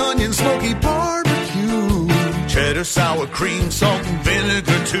cream and onion, smoky barbecue, cheddar, sour cream, salt and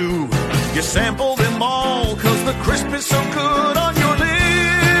vinegar too. You sample them all cause the crisp is so good on your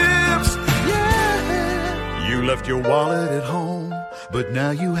lips. Yeah. You left your wallet at home, but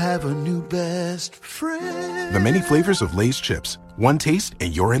now you have a new best friend. The many flavors of Lay's chips. One taste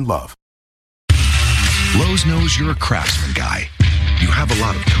and you're in love. Lowe's knows you're a craftsman guy. You have a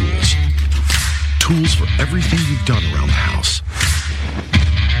lot of tools. Tools for everything you've done around the house.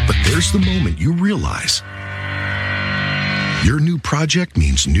 But there's the moment you realize your new project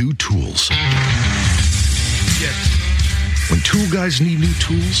means new tools. When tool guys need new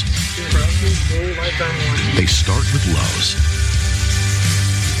tools, they start with Lowe's.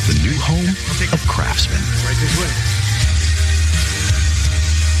 The new home of craftsmen. Right this way.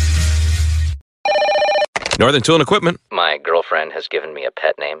 Northern Tool and Equipment. My girlfriend has given me a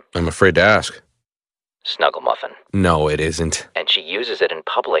pet name. I'm afraid to ask. Snuggle Muffin. No, it isn't. And she uses it in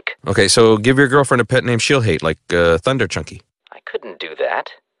public. Okay, so give your girlfriend a pet name she'll hate, like Thunder Chunky. I couldn't do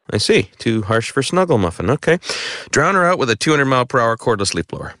that. I see. Too harsh for Snuggle Muffin. Okay. Drown her out with a 200-mile-per-hour cordless leaf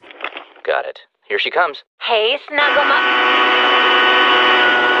blower. Got it. Here she comes. Hey, Snuggle Muffin.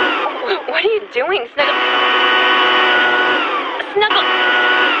 What are you doing, Snuggle? Snuggle.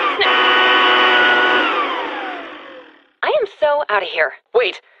 I am so out of here.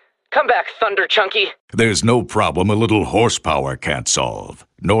 Wait. Come back, Thunder Chunky. There's no problem a little horsepower can't solve.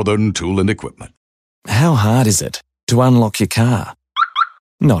 Northern Tool and Equipment. How hard is it to unlock your car?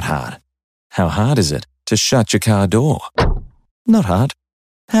 Not hard. How hard is it to shut your car door? Not hard.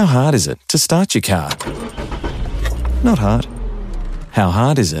 How hard is it to start your car? Not hard. How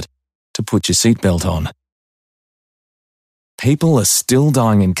hard is it to put your seatbelt on? People are still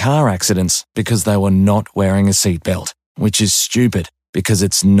dying in car accidents because they were not wearing a seatbelt, which is stupid because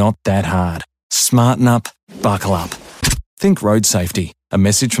it's not that hard. Smarten up, buckle up. Think road safety. A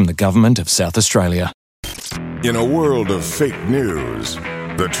message from the Government of South Australia. In a world of fake news,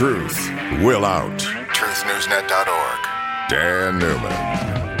 the truth will out. TruthNewsNet.org. Dan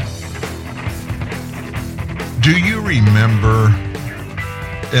Newman. Do you remember,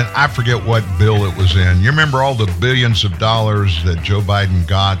 and I forget what bill it was in, you remember all the billions of dollars that Joe Biden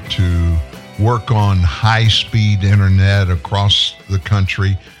got to work on high-speed internet across the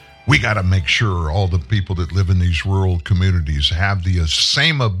country? We got to make sure all the people that live in these rural communities have the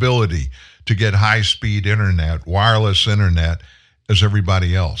same ability to get high-speed internet, wireless internet, as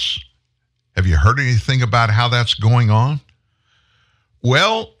everybody else. Have you heard anything about how that's going on?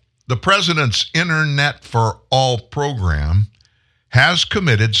 Well, the president's Internet for All program has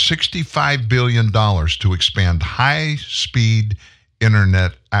committed $65 billion to expand high-speed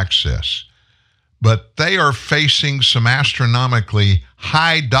internet access. But they are facing some astronomically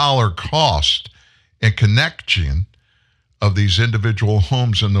high dollar cost and connection of these individual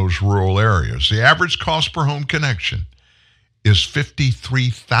homes in those rural areas. The average cost per home connection is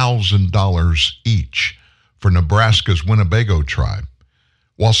 $53,000 each for Nebraska's Winnebago tribe,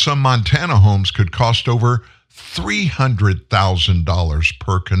 while some Montana homes could cost over $300,000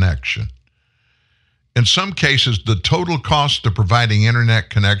 per connection. In some cases, the total cost of providing internet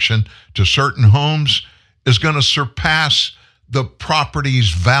connection to certain homes is going to surpass the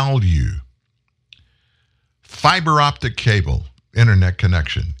property's value. Fiber optic cable internet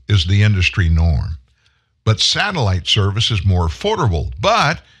connection is the industry norm. But satellite service is more affordable,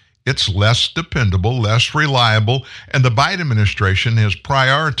 but it's less dependable, less reliable, and the Biden administration has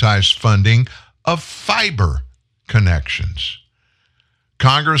prioritized funding of fiber connections.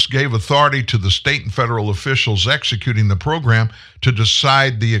 Congress gave authority to the state and federal officials executing the program to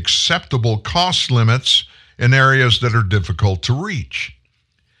decide the acceptable cost limits in areas that are difficult to reach.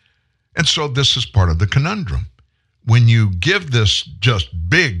 And so this is part of the conundrum. When you give this just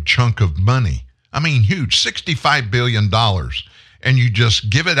big chunk of money, I mean huge, $65 billion, and you just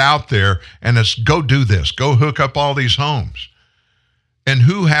give it out there and it's go do this, go hook up all these homes. And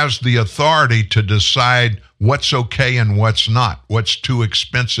who has the authority to decide what's okay and what's not, what's too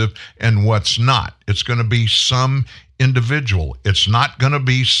expensive and what's not? It's going to be some individual. It's not going to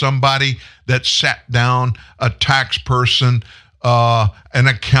be somebody that sat down, a tax person, an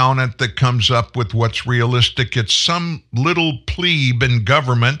accountant that comes up with what's realistic. It's some little plebe in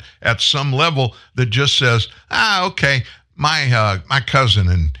government at some level that just says, okay, my cousin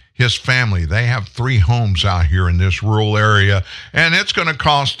and his family, they have 3 homes out here in this rural area, and it's going to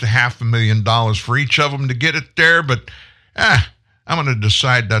cost $500,000 for each of them to get it there, but I'm going to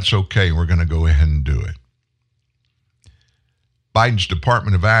decide that's okay. We're going to go ahead and do it. Biden's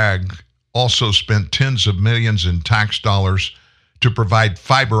Department of Ag also spent tens of millions in tax dollars to provide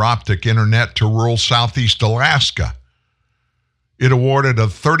fiber optic internet to rural southeast Alaska. It awarded a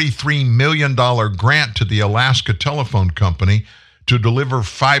 $33 million grant to the Alaska Telephone Company to deliver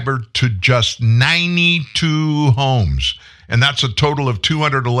fiber to just 92 homes. And that's a total of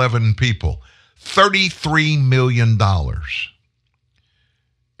 211 people. $33 million.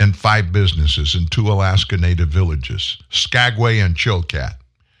 And 5 businesses in 2 Alaska Native villages, Skagway and Chilkat.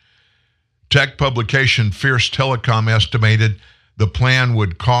 Tech publication Fierce Telecom estimated the plan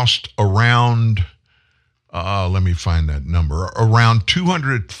would cost around, let me find that number, around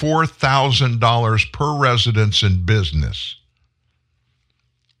 $204,000 per residence and business.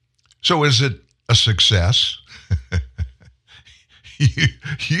 So is it a success?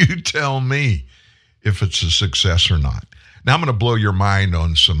 You tell me if it's a success or not. Now I'm going to blow your mind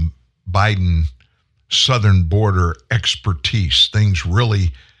on some Biden southern border expertise, things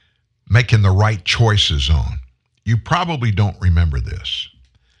really making the right choices on. You probably don't remember this.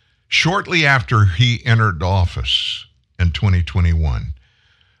 Shortly after he entered office in 2021,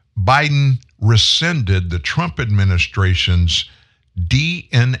 Biden rescinded the Trump administration's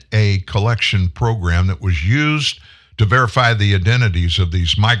DNA collection program that was used to verify the identities of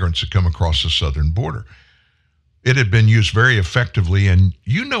these migrants that come across the southern border. It had been used very effectively, and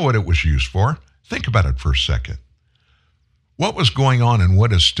you know what it was used for. Think about it for a second. What was going on and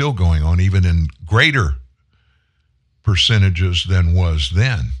what is still going on, even in greater percentages than was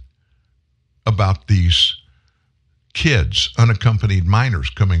then, about these kids, unaccompanied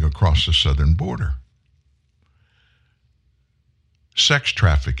minors coming across the southern border? Sex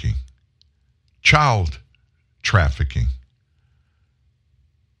trafficking, child trafficking.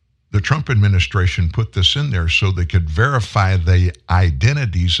 The Trump administration put this in there so they could verify the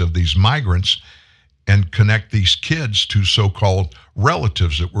identities of these migrants and connect these kids to so-called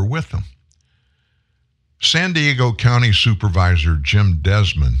relatives that were with them. San Diego County Supervisor Jim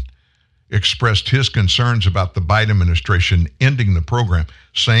Desmond expressed his concerns about the Biden administration ending the program,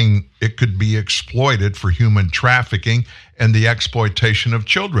 saying it could be exploited for human trafficking and the exploitation of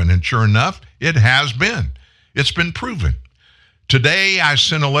children. And sure enough, it has been. It's been proven. Today, I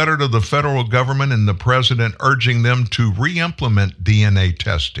sent a letter to the federal government and the president urging them to re-implement DNA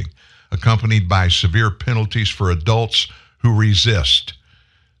testing, accompanied by severe penalties for adults who resist.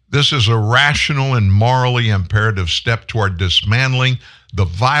 This is a rational and morally imperative step toward dismantling the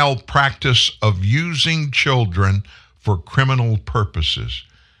vile practice of using children for criminal purposes,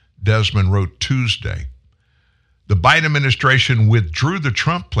 Desmond wrote Tuesday. The Biden administration withdrew the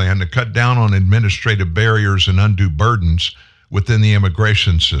Trump plan to cut down on administrative barriers and undue burdens within the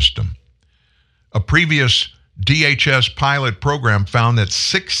immigration system. A previous DHS pilot program found that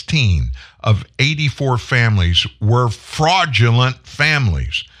 16 of 84 families were fraudulent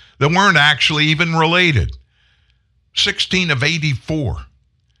families that weren't actually even related. 16 of 84.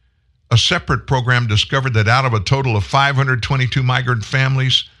 A separate program discovered that out of a total of 522 migrant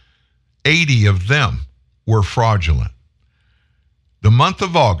families, 80 of them were fraudulent. The month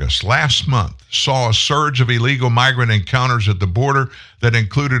of August, last month, saw a surge of illegal migrant encounters at the border that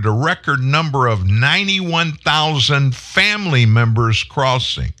included a record number of 91,000 family members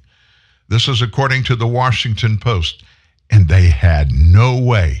crossing. This is according to the Washington Post, and they had no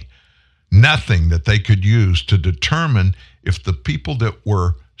way, nothing that they could use to determine if the people that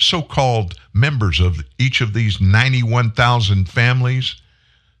were so-called members of each of these 91,000 families,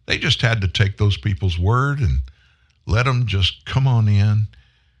 they just had to take those people's word and let them just come on in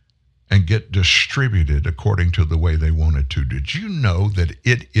and get distributed according to the way they wanted to. Did you know that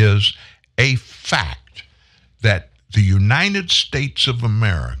it is a fact that the United States of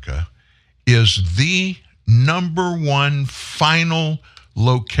America is the number one final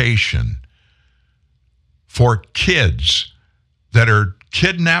location for kids that are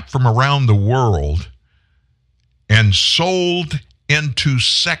kidnapped from around the world and sold into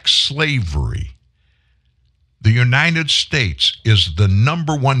sex slavery? The United States is the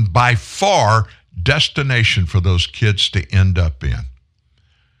number one, by far, destination for those kids to end up in.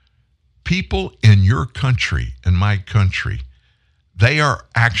 People in your country and my country, they are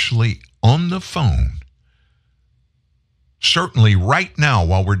actually on the phone. Certainly right now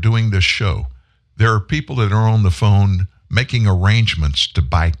while we're doing this show, there are people that are on the phone making arrangements to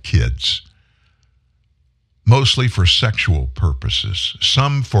buy kids, mostly for sexual purposes,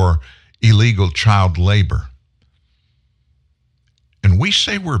 some for illegal child labor. And we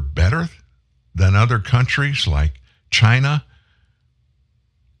say we're better than other countries like China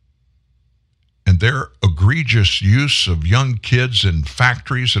and their egregious use of young kids in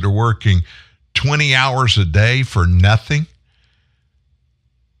factories that are working 20 hours a day for nothing.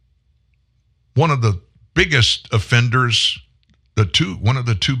 One of the biggest offenders, one of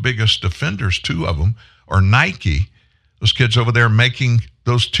the two biggest offenders, two of them, are Nike. Those kids over there making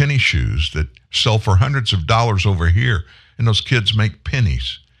those tennis shoes that sell for hundreds of dollars over here, and those kids make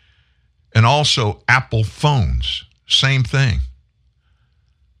pennies. And also Apple phones, same thing.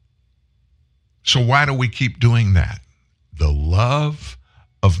 So why do we keep doing that? The love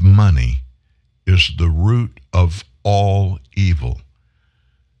of money is the root of all evil.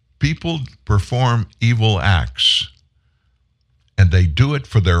 People perform evil acts, and they do it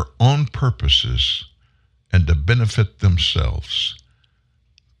for their own purposes and to benefit themselves,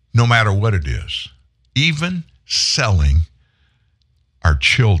 no matter what it is, even selling our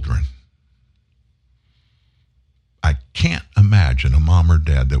children. I can't imagine a mom or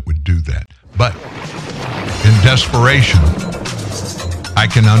dad that would do that. But in desperation, I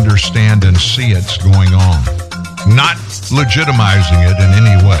can understand and see it's going on. Not legitimizing it in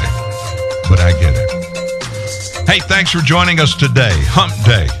any way, but I get it. Hey, thanks for joining us today. Hump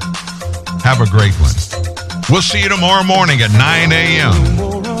Day. Have a great one. We'll see you tomorrow morning at 9 a.m.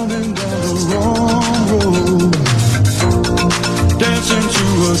 Dancing to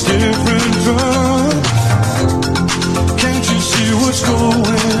a different drum. Can't you see what's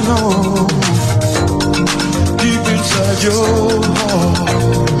going on? Deep inside your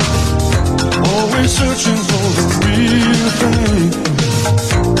heart, always searching for the real thing.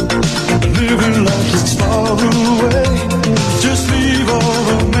 Living like it's far away. Just leave all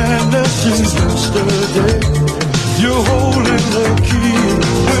the madness since yesterday. You're holding the key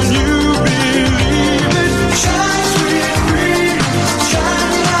when you believe it. Shine, sweet breeze,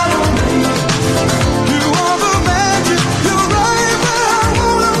 shine light on me. You are the magic, you're right where I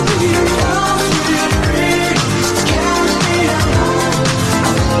wanna be. Shine, sweet breeze, carry me along.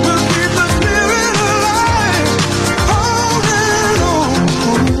 We'll keep the spirit alive, holding on.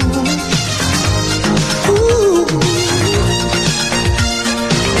 Ooh.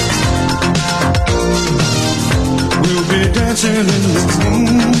 We'll be dancing in the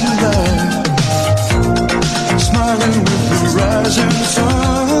moonlight, smiling with the rising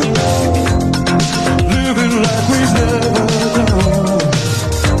sun.